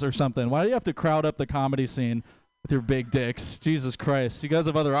OnlyFans or something? Why do you have to crowd up the comedy scene with your big dicks? Jesus Christ. You guys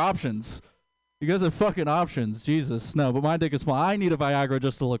have other options. You guys have fucking options. Jesus. No, but my dick is small. I need a Viagra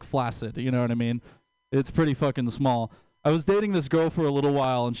just to look flaccid. You know what I mean? It's pretty fucking small. I was dating this girl for a little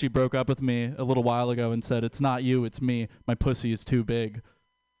while, and she broke up with me a little while ago and said, "It's not you, it's me. My pussy is too big."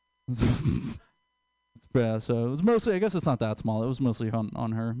 Yeah, so it was mostly, I guess it's not that small. It was mostly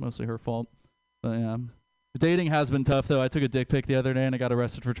on her, mostly her fault. But yeah. Dating has been tough, though. I took a dick pic the other day, and I got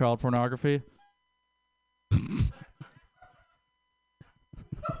arrested for child pornography.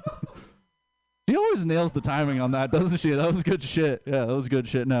 She always nails the timing on that, doesn't she? That was good shit. Yeah, that was good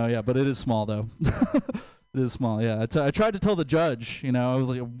shit. No, yeah, but it is small, though. It is small, yeah. I tried to tell the judge, you know, I was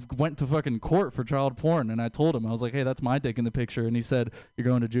like, went to fucking court for child porn, and I told him, I was like, hey, that's my dick in the picture, and he said, you're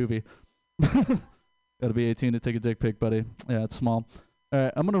going to juvie. Gotta be 18 to take a dick pic, buddy. Yeah, it's small. All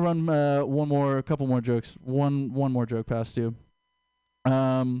right, I'm gonna run a couple more jokes. One more joke past you.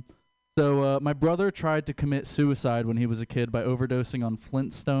 So my brother tried to commit suicide when he was a kid by overdosing on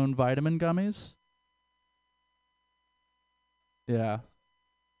Flintstone vitamin gummies. Yeah.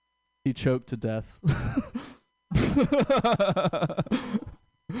 He choked to death.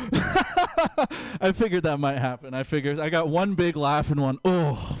 I figured that might happen. I got one big laugh and one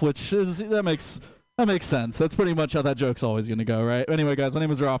which is that makes sense. That's pretty much how that joke's always gonna go, right? Anyway, guys, my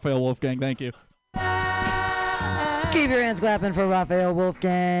name is Raphael Wolfgang. Thank you. Keep your hands clapping for Raphael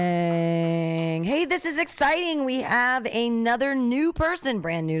Wolfgang. Hey, this is exciting. We have another new person,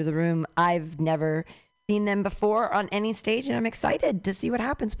 brand new to the room. I've never seen them before on any stage, and I'm excited to see what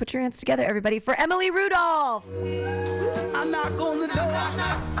happens. Put your hands together, everybody, for Emily Rudolph. I knock on the door,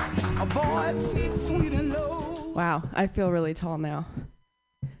 a voice sweet and low. Wow, I feel really tall now.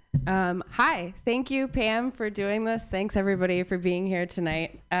 Hi, thank you, Pam, for doing this. Thanks, everybody, for being here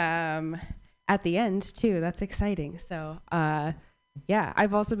tonight. At the end, too. That's exciting. So, yeah,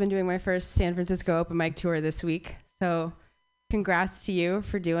 I've also been doing my first San Francisco open mic tour this week. So, congrats to you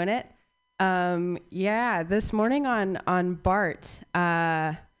for doing it. Yeah, this morning on BART,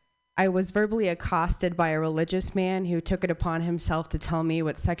 I was verbally accosted by a religious man who took it upon himself to tell me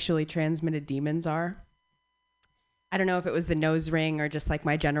what sexually transmitted demons are. I don't know if it was the nose ring or just like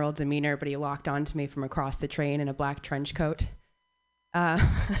my general demeanor, but he locked onto me from across the train in a black trench coat.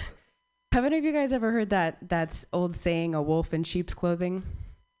 Have any of you guys ever heard that's old saying, a wolf in sheep's clothing?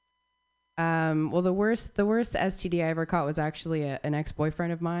 Well, the worst STD I ever caught was actually an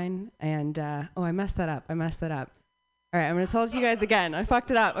ex-boyfriend of mine. And, I messed that up. All right, I'm going to tell it to you guys again. I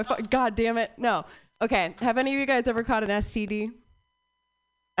fucked it up. God damn it. No. Okay, have any of you guys ever caught an STD?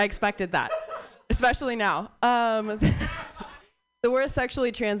 I expected that, especially now. The worst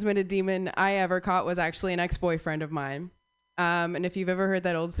sexually transmitted demon I ever caught was actually an ex-boyfriend of mine. And if you've ever heard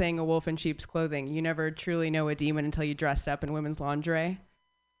that old saying, a wolf in sheep's clothing, you never truly know a demon until you dressed up in women's lingerie.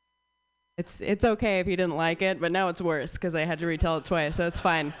 It's okay if you didn't like it, but now it's worse because I had to retell it twice, so it's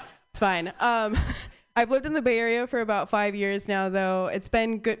fine. It's fine. I've lived in the Bay Area for about 5 years now, though. It's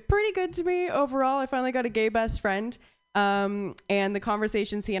been pretty good to me overall. I finally got a gay best friend, and the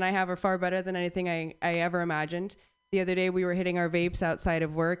conversations he and I have are far better than anything I ever imagined. The other day, we were hitting our vapes outside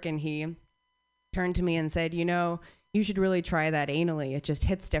of work, and he turned to me and said, you should really try that anally. It just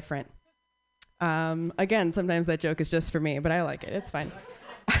hits different. Again, sometimes that joke is just for me, but I like it. It's fine.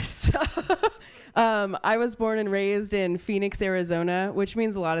 So, I was born and raised in Phoenix, Arizona, which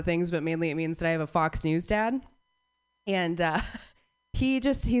means a lot of things, but mainly it means that I have a Fox News dad. And he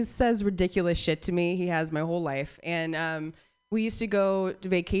says ridiculous shit to me. He has my whole life. And we used to go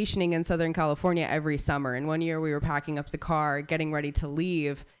vacationing in Southern California every summer. And one year we were packing up the car, getting ready to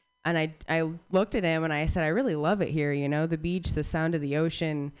leave. And I looked at him and I said, I really love it here, the beach, the sound of the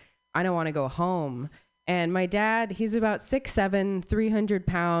ocean. I don't want to go home. And my dad, he's about 6'7", 300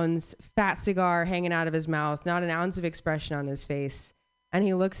 pounds, fat cigar hanging out of his mouth, not an ounce of expression on his face. And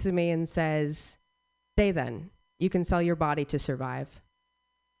he looks at me and says, "Stay then. You can sell your body to survive."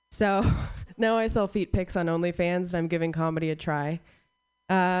 So now I sell feet pics on OnlyFans, and I'm giving comedy a try.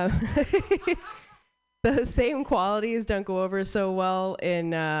 Those same qualities don't go over so well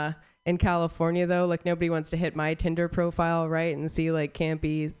in California, though. Like, nobody wants to hit my Tinder profile, right, and see like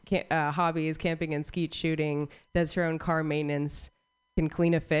hobbies, camping and skeet shooting, does her own car maintenance, can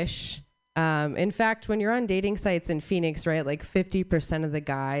clean a fish. In fact, when you're on dating sites in Phoenix, right, like 50% of the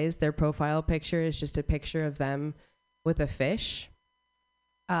guys, their profile picture is just a picture of them with a fish.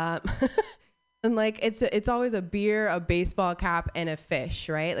 And like it's always a beer, a baseball cap, and a fish,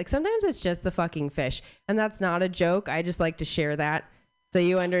 right? Like sometimes it's just the fucking fish, and that's not a joke. I just like to share that so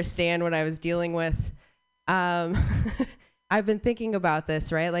you understand what I was dealing with. I've been thinking about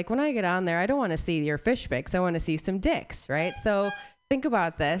this, right? Like when I get on there, I don't want to see your fish pics. I want to see some dicks, right? So think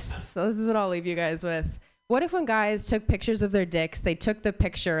about this. So this is what I'll leave you guys with. What if when guys took pictures of their dicks, they took the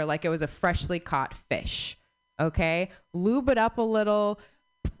picture like it was a freshly caught fish, okay? Lube it up a little,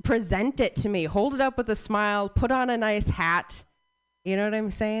 present it to me, hold it up with a smile, put on a nice hat. You know what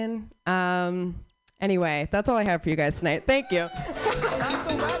I'm saying? Anyway, that's all I have for you guys tonight. Thank you.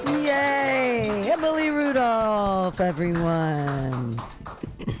 Yay! Emily Rudolph, everyone.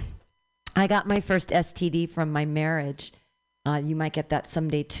 I got my first STD from my marriage. You might get that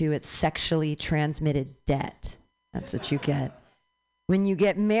someday too. It's sexually transmitted debt. That's what you get when you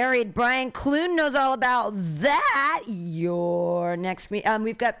get married. Brian Clune knows all about that. Your next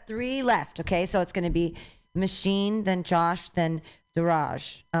we've got 3 left. Okay, so it's going to be Machine, then Josh, then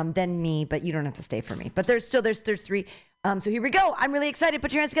Duraj, then me. But you don't have to stay for me. But there's 3. So here we go. I'm really excited.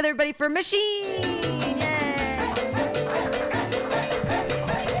 Put your hands together, everybody, for Machine. Yay!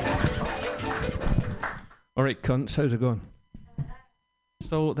 All right, cunts, how's it going?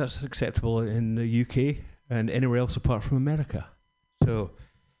 So that's acceptable in the UK and anywhere else apart from America. So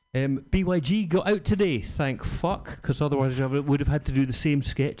BYG got out today, thank fuck, because otherwise I would have had to do the same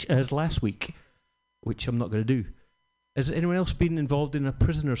sketch as last week, which I'm not going to do. Has anyone else been involved in a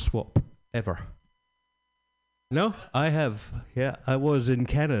prisoner swap ever? No? I have. Yeah, I was in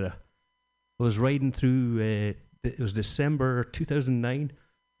Canada. I was riding through, it was December 2009,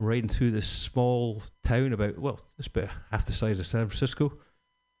 riding through this small town it's about half the size of San Francisco,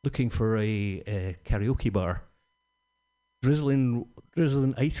 looking for a karaoke bar. Drizzling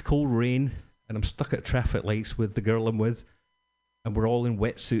ice cold rain, and I'm stuck at traffic lights with the girl I'm with, and we're all in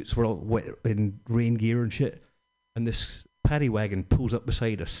wetsuits, we're all wet in rain gear and shit, and this paddy wagon pulls up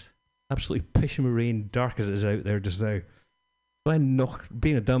beside us, absolutely pissing with rain, dark as it is out there just now. So I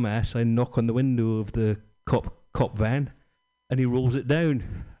being a dumbass, I knock on the window of the cop van, and he rolls it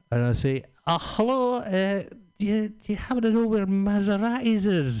down, and I say, hello, do you happen to know where Maseratis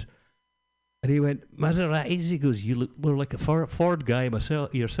is? And he went, Maseratis? He goes, you look more like a Ford guy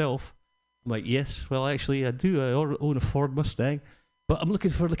yourself. I'm like, yes, well, actually, I do. I own a Ford Mustang. But I'm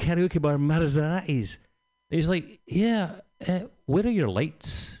looking for the karaoke bar Maseratis. And he's like, yeah, where are your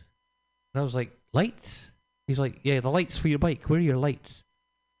lights? And I was like, lights? He's like, yeah, the lights for your bike. Where are your lights?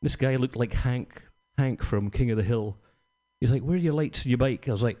 This guy looked like Hank from King of the Hill. He's like, where are your lights for your bike?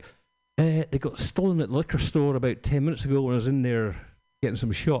 I was like, they got stolen at the liquor store about 10 minutes ago when I was in there getting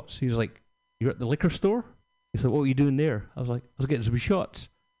some shots. He was like, you're at the liquor store? He's like, what were you doing there? I was like, I was getting some shots.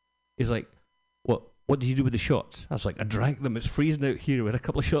 He's like, what did you do with the shots? I was like, I drank them. It's freezing out here. We had a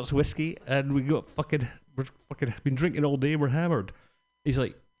couple of shots of whiskey, and we're been drinking all day and we're hammered. He's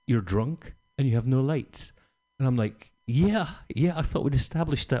like, you're drunk and you have no lights? And I'm like, yeah, I thought we'd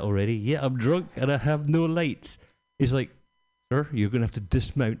established that already. Yeah, I'm drunk and I have no lights. He's like, sir, you're going to have to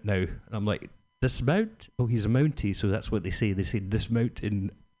dismount now. And I'm like, dismount? Oh, he's a Mountie, so that's what they say. They say dismount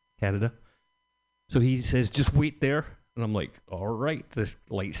in Canada. So he says, just wait there. And I'm like, all right, the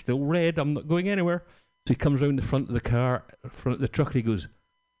light's still red. I'm not going anywhere. So he comes around the front of the car, front of the truck, and he goes,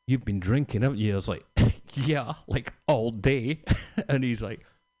 you've been drinking, haven't you? I was like, yeah, like all day. And he's like,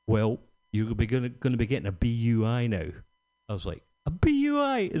 well, you're going to be getting a BUI now. I was like, a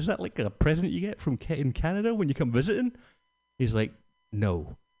BUI? Is that like a present you get from in Canada when you come visiting? He's like,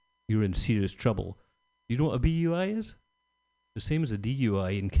 no, you're in serious trouble. You know what a BUI is? The same as a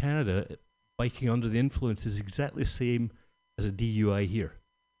DUI in Canada. Biking under the influence is exactly the same as a DUI here.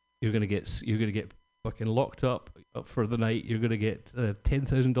 You're gonna get fucking locked up for the night. You're gonna get a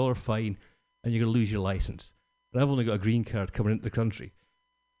 $10,000 fine, and you're gonna lose your license. And I've only got a green card coming into the country.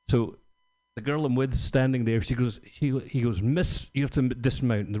 So the girl I'm with standing there, he goes, miss, you have to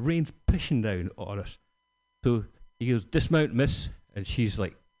dismount. And the rain's pissing down on us. So he goes, dismount, miss. And she's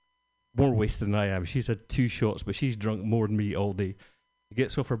like, more wasted than I am. She's had 2 shots, but she's drunk more than me all day. She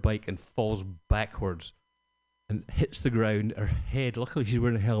gets off her bike and falls backwards and hits the ground. Her head, luckily she's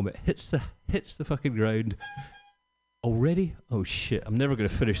wearing a helmet, hits the fucking ground. Already? Oh shit, I'm never going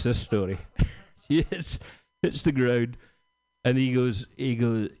to finish this story. She hits the ground, and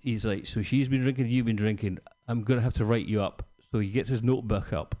he's like, so she's been drinking, you've been drinking, I'm going to have to write you up. So he gets his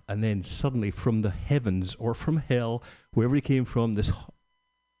notebook up, and then suddenly from the heavens, or from hell, wherever he came from, this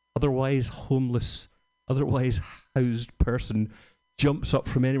otherwise homeless, otherwise housed person jumps up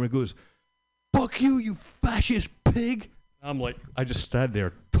from anywhere and goes, "Fuck you, you fascist pig!" I'm like, I just stand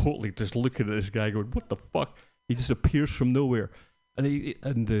there totally just looking at this guy going, what the fuck? He just appears from nowhere. And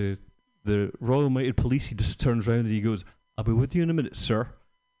the Royal Mounted Police, he just turns around and he goes, "I'll be with you in a minute, sir,"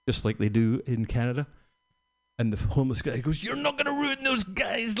 just like they do in Canada. And the homeless guy goes, "You're not going to ruin those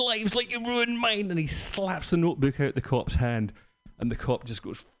guys' lives like you ruined mine." And he slaps the notebook out the cop's hand. And the cop just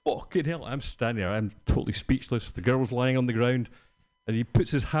goes, "Fucking hell." I'm standing there. I'm totally speechless. The girl's lying on the ground. And he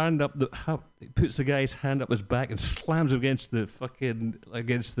puts his hand up, he puts the guy's hand up his back and slams him against the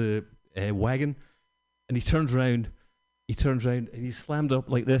wagon. And he turns around and he's slammed up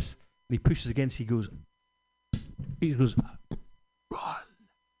like this. And he pushes against, he goes, "Run,"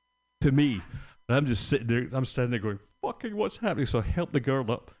 to me. And I'm just sitting there, I'm standing there going, fucking what's happening? So I help the girl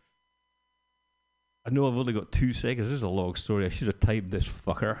up. I know I've only got 2 seconds. This is a long story. I should have timed this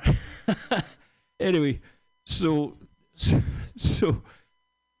fucker. Anyway, so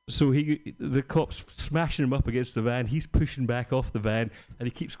the cop's smashing him up against the van. He's pushing back off the van, and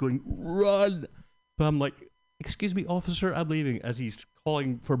he keeps going, "Run!" So I'm like, "Excuse me, officer, I'm leaving." As he's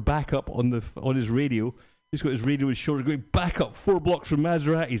calling for backup on his radio. He's got his radio on his shoulder going, "Back up 4 blocks from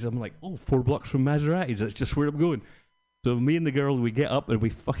Maserati's." I'm like, "Oh, 4 blocks from Maserati's, that's just where I'm going." So me and the girl, we get up and we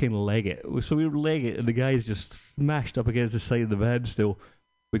fucking leg it. So we leg it, and the guy's just smashed up against the side of the van still.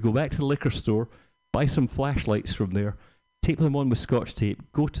 We go back to the liquor store, buy some flashlights from there, tape them on with Scotch tape,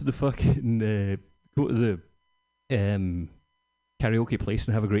 go to the karaoke place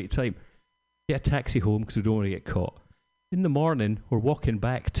and have a great time. Get a taxi home because we don't want to get caught. In the morning, we're walking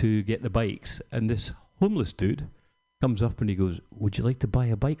back to get the bikes, and this homeless dude comes up and he goes, "Would you like to buy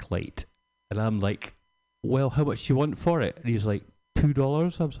a bike light?" And I'm like, "Well, how much do you want for it?" And he's like,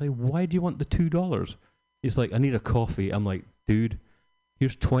 $2. I was like, "Why do you want the $2? He's like, "I need a coffee." I'm like, "Dude,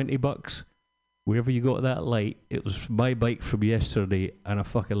 here's $20. Wherever you got that light, it was my bike from yesterday, and I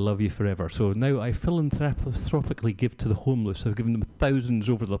fucking love you forever." So now I philanthropically give to the homeless. I've given them thousands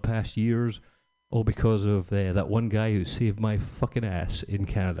over the past years, all because of that one guy who saved my fucking ass in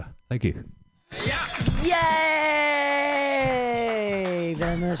Canada. Thank you. Yay!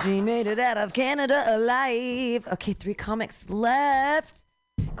 The machine made it out of Canada alive. Okay, 3 comics left.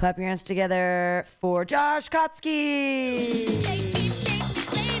 Clap your hands together for Josh Kotsky.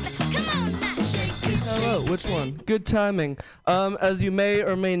 Hello, which one? Good timing. As you may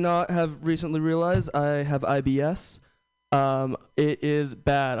or may not have recently realized, I have IBS. It is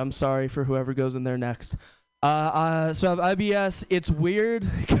bad. I'm sorry for whoever goes in there next. So I have IBS. It's weird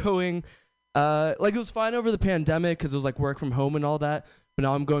going... it was fine over the pandemic because it was like work from home and all that, but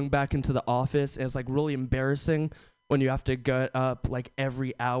now I'm going back into the office, and it's like really embarrassing when you have to get up like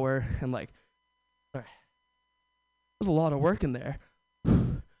every hour, and like there's a lot of work in there.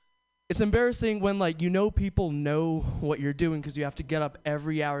 It's embarrassing when like people know what you're doing because you have to get up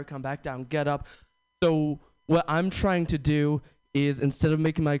every hour, come back down, get up. So what I'm trying to do is, instead of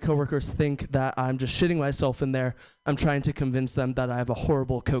making my coworkers think that I'm just shitting myself in there, I'm trying to convince them that I have a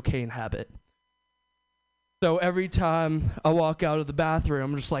horrible cocaine habit. So every time I walk out of the bathroom,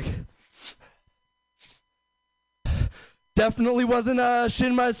 I'm just like, definitely wasn't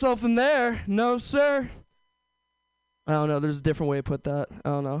shitting myself in there. No, sir. I don't know. There's a different way to put that. I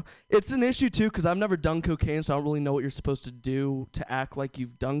don't know. It's an issue, too, because I've never done cocaine, so I don't really know what you're supposed to do to act like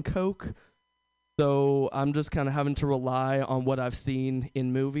you've done coke. So I'm just kind of having to rely on what I've seen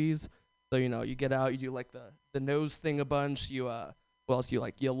in movies. So, you get out, you do like the nose thing a bunch, you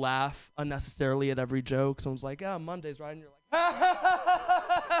laugh unnecessarily at every joke. Someone's like, "Yeah, Monday's right," and you're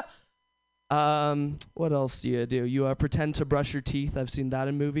like, what else do? You pretend to brush your teeth. I've seen that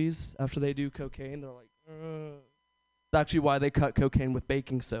in movies. After they do cocaine, they're like, "Ugh." It's actually why they cut cocaine with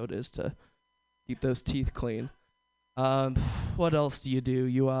baking soda, is to keep those teeth clean. What else do?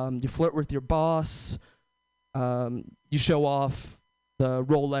 You flirt with your boss. You show off the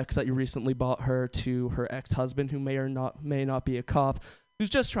Rolex that you recently bought her to her ex-husband, who may not be a cop, who's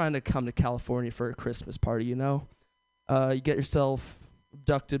just trying to come to California for a Christmas party, You get yourself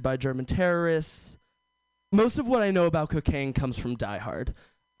abducted by German terrorists. Most of what I know about cocaine comes from Die Hard.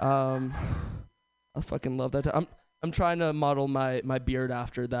 I fucking love that. I'm trying to model my beard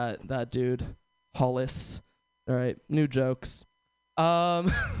after that dude, Hollis. All right, new jokes. I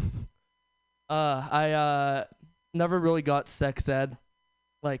never really got sex ed,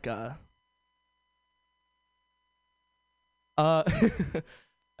 like I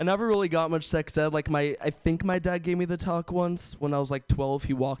never really got much sex ed. Like I think my dad gave me the talk once when I was like 12.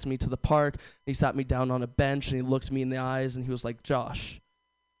 He walked me to the park. And he sat me down on a bench and he looked me in the eyes and he was like, "Josh,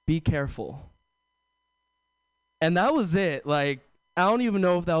 be careful." And that was it. Like, I don't even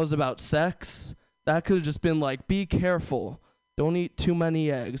know if that was about sex. That could have just been like, "Be careful. Don't eat too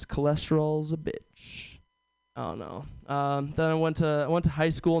many eggs. Cholesterol's a bitch." I don't know. Then I went to high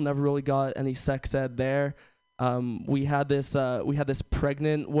school. Never really got any sex ed there. We had this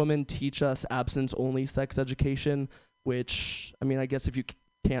pregnant woman teach us absence-only sex education, which, I mean, I guess if you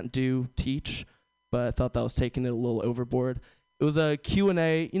can't do, teach, but I thought that was taking it a little overboard. It was a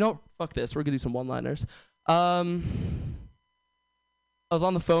Q&A. You know, fuck this. We're going to do some one-liners. I was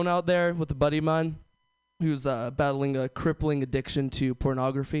on the phone out there with a buddy of mine who's battling a crippling addiction to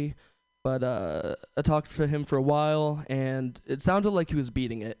pornography, but I talked to him for a while, and it sounded like he was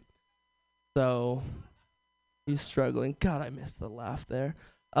beating it. So... he's struggling. God, I missed the laugh there.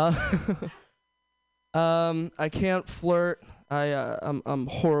 I can't flirt. I'm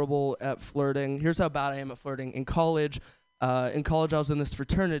horrible at flirting. Here's how bad I am at flirting. In college, I was in this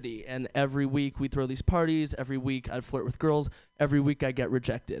fraternity, and every week we throw these parties. Every week I'd flirt with girls. Every week I get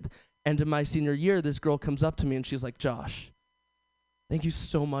rejected. And in my senior year, this girl comes up to me and she's like, "Josh, thank you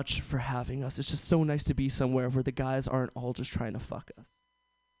so much for having us. It's just so nice to be somewhere where the guys aren't all just trying to fuck us."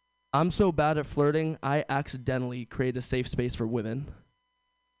 I'm so bad at flirting, I accidentally create a safe space for women.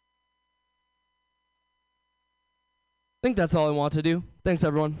 I think that's all I want to do. Thanks,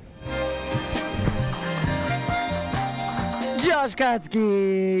 everyone. Josh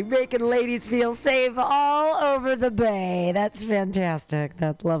Kotsky, making ladies feel safe all over the bay. That's fantastic.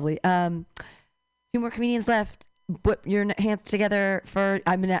 That's lovely. 2 more comedians left. Put your hands together for.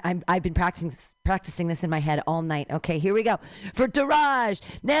 I've been practicing this in my head all night. Okay, here we go. For Daraj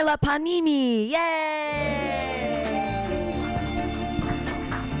Nela Panimi. Yay!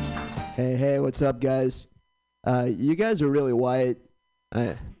 Hey, what's up, guys? You guys are really white.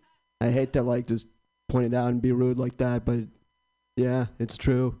 I hate to like just point it out and be rude like that, but yeah, it's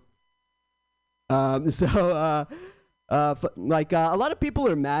true. A lot of people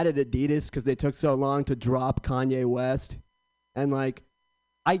are mad at Adidas because they took so long to drop Kanye West, and like,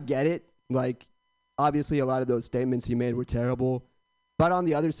 I get it. Like, obviously, a lot of those statements he made were terrible, but on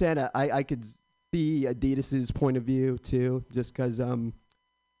the other side, I could see Adidas's point of view too, just because I own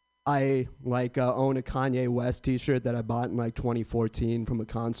a Kanye West T-shirt that I bought in like 2014 from a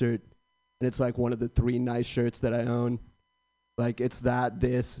concert, and it's like one of the 3 nice shirts that I own. Like, it's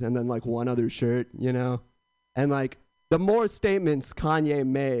this, and then like one other shirt, you know, and like. The more statements Kanye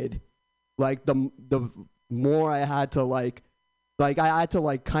made, like the more I had to I had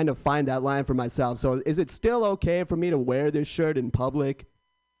to kind of find that line for myself. So is it still okay for me to wear this shirt in public?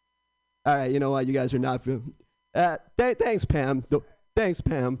 All right, you know what? You guys are not. Thanks, Pam. Thanks,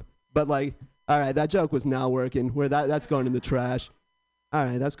 Pam. But like, all right, that joke was not working. That's going in the trash. All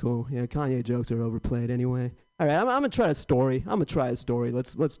right, that's cool. Yeah, Kanye jokes are overplayed anyway. All right, I'm gonna try a story.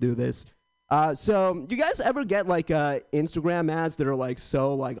 Let's do this. So you guys ever get like Instagram ads that are like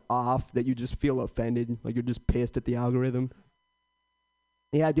so like off that you just feel offended, like you're just pissed at the algorithm?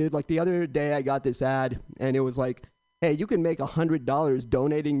 Yeah, dude, like the other day I got this ad and it was like, "Hey, you can make $100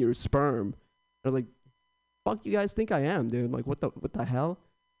 donating your sperm." I was like, "Fuck you guys think I am, dude? Like what the hell?"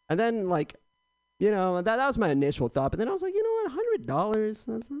 And then like, you know, that was my initial thought, but then I was like, you know what, $100,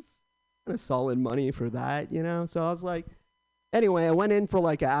 that's kind of solid money for that, you know? So I was like, anyway, I went in for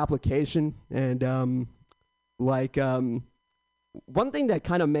like an application, and one thing that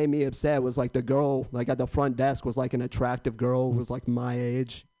kind of made me upset was like the girl like at the front desk was like an attractive girl who was like my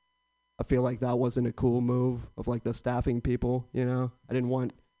age. I feel like that wasn't a cool move of like the staffing people, you know? I didn't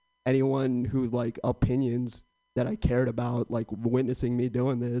want anyone who's like opinions that I cared about like witnessing me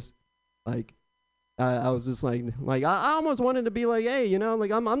doing this. Like I was just like I almost wanted to be like, hey, you know,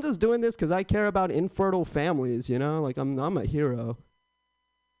 like I'm just doing this because I care about infertile families, you know, like I'm a hero.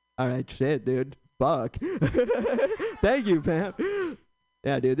 All right, shit, dude, fuck. Thank you, Pam.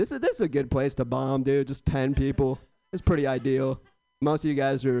 Yeah, dude, this is a good place to bomb, dude. Just 10 people, it's pretty ideal. Most of you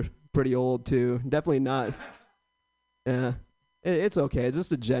guys are pretty old too. Definitely not. Yeah, it's okay. It's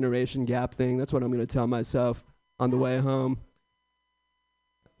just a generation gap thing. That's what I'm gonna tell myself on the way home.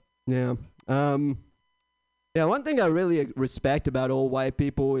 Yeah. Yeah, one thing I really respect about old white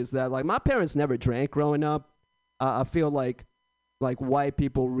people is that, like, my parents never drank growing up. I feel like white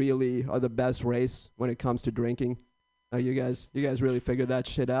people really are the best race when it comes to drinking. You guys really figured that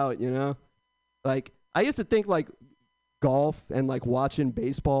shit out, you know? Like, I used to think, like, golf and, like, watching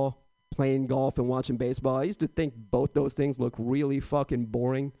baseball, playing golf and watching baseball, I used to think both those things look really fucking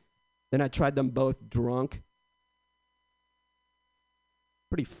boring. Then I tried them both drunk.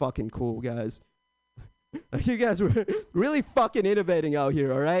 Pretty fucking cool, guys. You guys were really fucking innovating out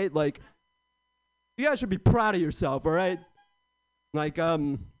here, all right? Like, you guys should be proud of yourself, all right? Like,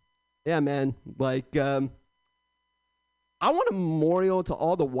 yeah, man. Like, I want a memorial to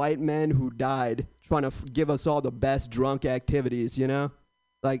all the white men who died trying to give us all the best drunk activities, you know?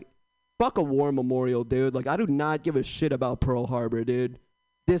 Like, fuck a war memorial, dude. Like, I do not give a shit about Pearl Harbor, dude.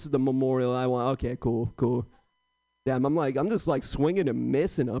 This is the memorial I want. Okay, cool. Damn, I'm just like swinging and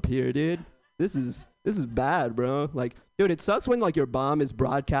missing up here, dude. This is bad, bro. Like, dude, it sucks when like your bomb is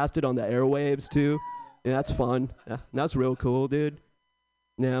broadcasted on the airwaves too. Yeah, that's fun. Yeah, that's real cool, dude.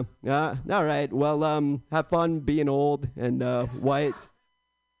 Yeah. All right. Well, have fun being old and white.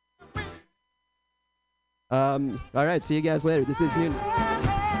 All right. See you guys later. This is Mutiny.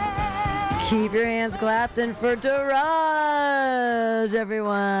 Keep your hands clapped and for Daraj,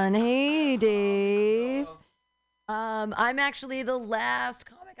 everyone. Hey, Dave. I'm actually the last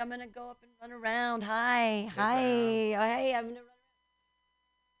comic. I'm gonna go up and run around. Hi. I'm gonna run.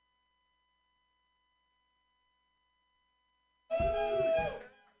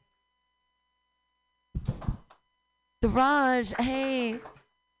 Daraj, hey.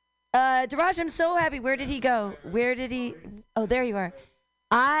 Daraj, I'm so happy. Where did he go? Oh, there you are.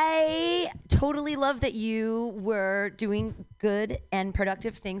 I totally love that you were doing good and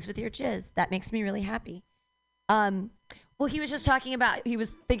productive things with your jizz. That makes me really happy. Well, he was just talking about, he was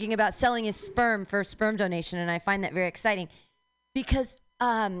thinking about selling his sperm for sperm donation, and I find that very exciting because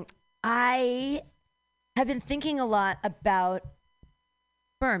I have been thinking a lot about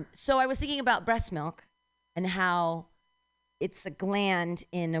sperm. So I was thinking about breast milk and how it's a gland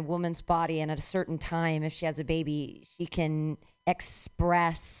in a woman's body, and at a certain time, if she has a baby, she can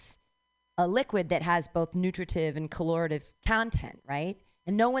express a liquid that has both nutritive and calorative content, right?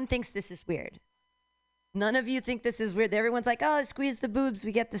 And no one thinks this is weird. None of you think this is weird. Everyone's like, oh, squeeze the boobs,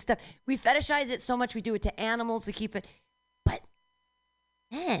 we get this stuff. We fetishize it so much, we do it to animals to keep it. But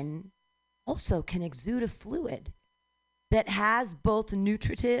men also can exude a fluid that has both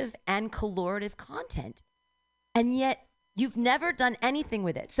nutritive and calorative content. And yet, you've never done anything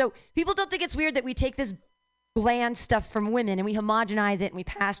with it. So people don't think it's weird that we take this bland stuff from women and we homogenize it and we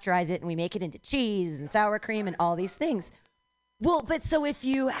pasteurize it and we make it into cheese and sour cream and all these things. Well, but so if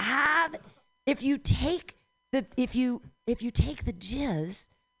you take the jizz,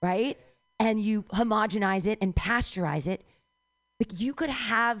 right, and you homogenize it and pasteurize it, like you could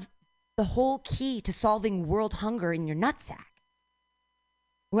have the whole key to solving world hunger in your nutsack,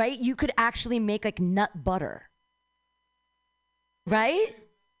 right? You could actually make like nut butter, right?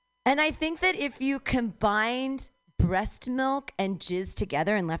 And I think that if you combined breast milk and jizz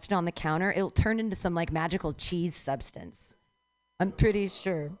together and left it on the counter, it'll turn into some like magical cheese substance. I'm pretty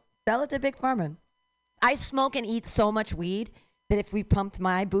sure. Sell it to Big Pharma. I smoke and eat so much weed that if we pumped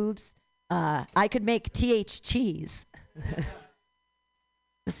my boobs, I could make TH cheese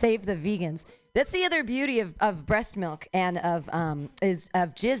to save the vegans. That's the other beauty of breast milk and of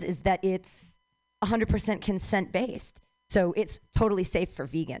jizz is that it's 100% consent based. So it's totally safe for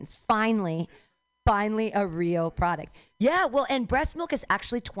vegans. Finally a real product. Yeah, well, and breast milk is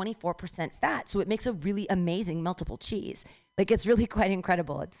actually 24% fat, so it makes a really amazing meltable cheese. Like, it's really quite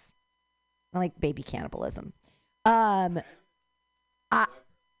incredible. It's like baby cannibalism. I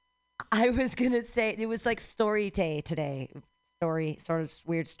was gonna say it was like story day today. Sort of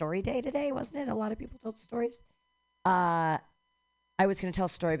weird story day today, wasn't it? A lot of people told stories. I was gonna tell a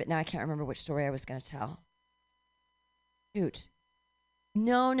story, but now I can't remember which story I was gonna tell. Shoot.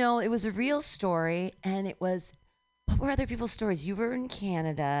 No, it was a real story, and it was, what were other people's stories? You were in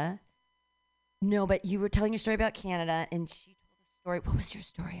Canada. No, but you were telling your story about Canada, and she told a story. What was your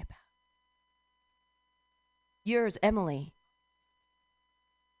story about? Yours, Emily.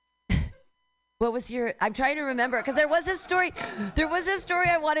 What was your, I'm trying to remember, because there was a story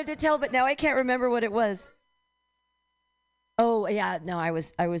I wanted to tell, but now I can't remember what it was. Oh, yeah, no, I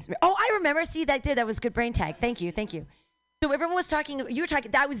I remember, see, that was good brain tag. Thank you. So everyone was talking,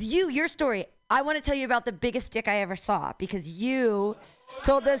 that was your story. I want to tell you about the biggest dick I ever saw, because you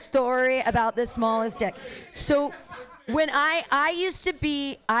told the story about the smallest dick. So when I used to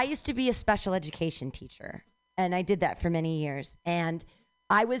be a special education teacher, and I did that for many years, and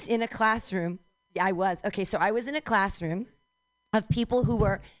I was in a classroom. I was in a classroom of people who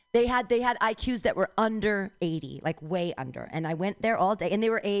were, they had IQs that were under 80, like way under, and I went there all day, and they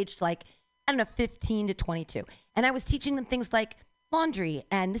were aged like I don't know, 15 to 22. And I was teaching them things like laundry,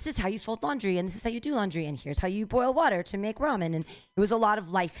 and this is how you fold laundry, and this is how you do laundry, and here's how you boil water to make ramen. And it was a lot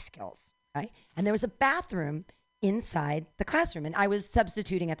of life skills, right? And there was a bathroom inside the classroom, and I was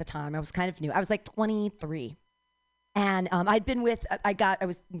substituting at the time. I was kind of new. I was like 23. And I'd been with, I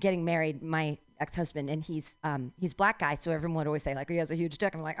was getting married, my ex-husband, and he's black guy, so everyone would always say, like, he has a huge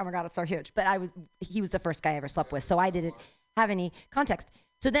dick. I'm like, oh my God, it's so huge. But he was the first guy I ever slept with, so I didn't have any context.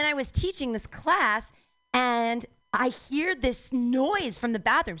 So then I was teaching this class, and I hear this noise from the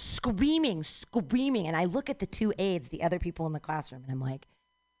bathroom, screaming, and I look at the two aides, the other people in the classroom, and I'm like,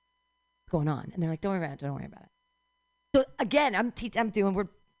 what's going on? And they're like, don't worry about it. So again, we're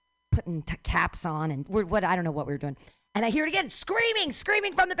putting caps on, and I don't know what we were doing. And I hear it again, screaming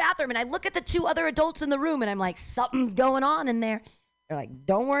from the bathroom. And I look at the two other adults in the room, and I'm like, something's going on in there. They're like,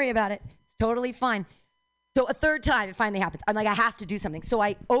 don't worry about it. It's totally fine. So a third time, it finally happens. I'm like, I have to do something. So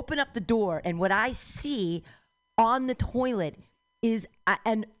I open up the door, and what I see on the toilet is,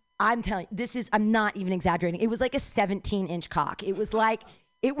 and I'm telling you, I'm not even exaggerating. It was like a 17-inch cock. It was like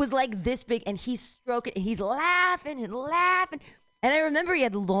this big, and he's stroking, and he's laughing. And I remember he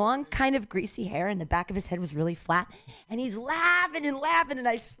had long, kind of greasy hair, and the back of his head was really flat. And he's laughing, and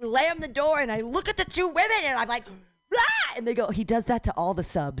I slam the door, and I look at the two women, and I'm like, blah! And they go, he does that to all the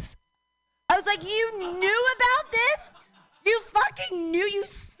subs. I was like, you knew about this? You fucking knew. You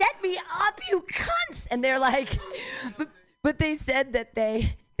set me up, you cunts. And they're like, but they said that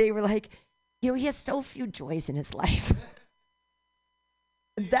they were like, he has so few joys in his life.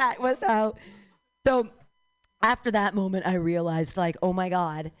 That was how. So after that moment, I realized, like, oh my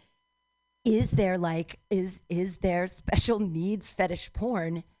God, is there special needs fetish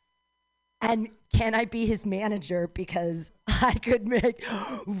porn? And can I be his manager, because I could make,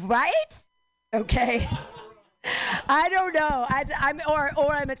 right? Okay. I don't know.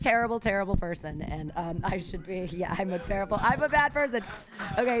 I'm a terrible, terrible person, and I should be. Yeah, I'm a bad person.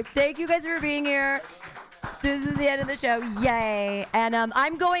 Okay, thank you guys for being here. This is the end of the show. Yay! And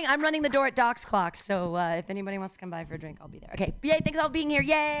I'm running the door at Doc's Clock. So if anybody wants to come by for a drink, I'll be there. Okay. Yay! Thanks all for being here.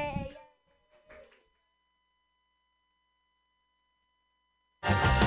 Yay!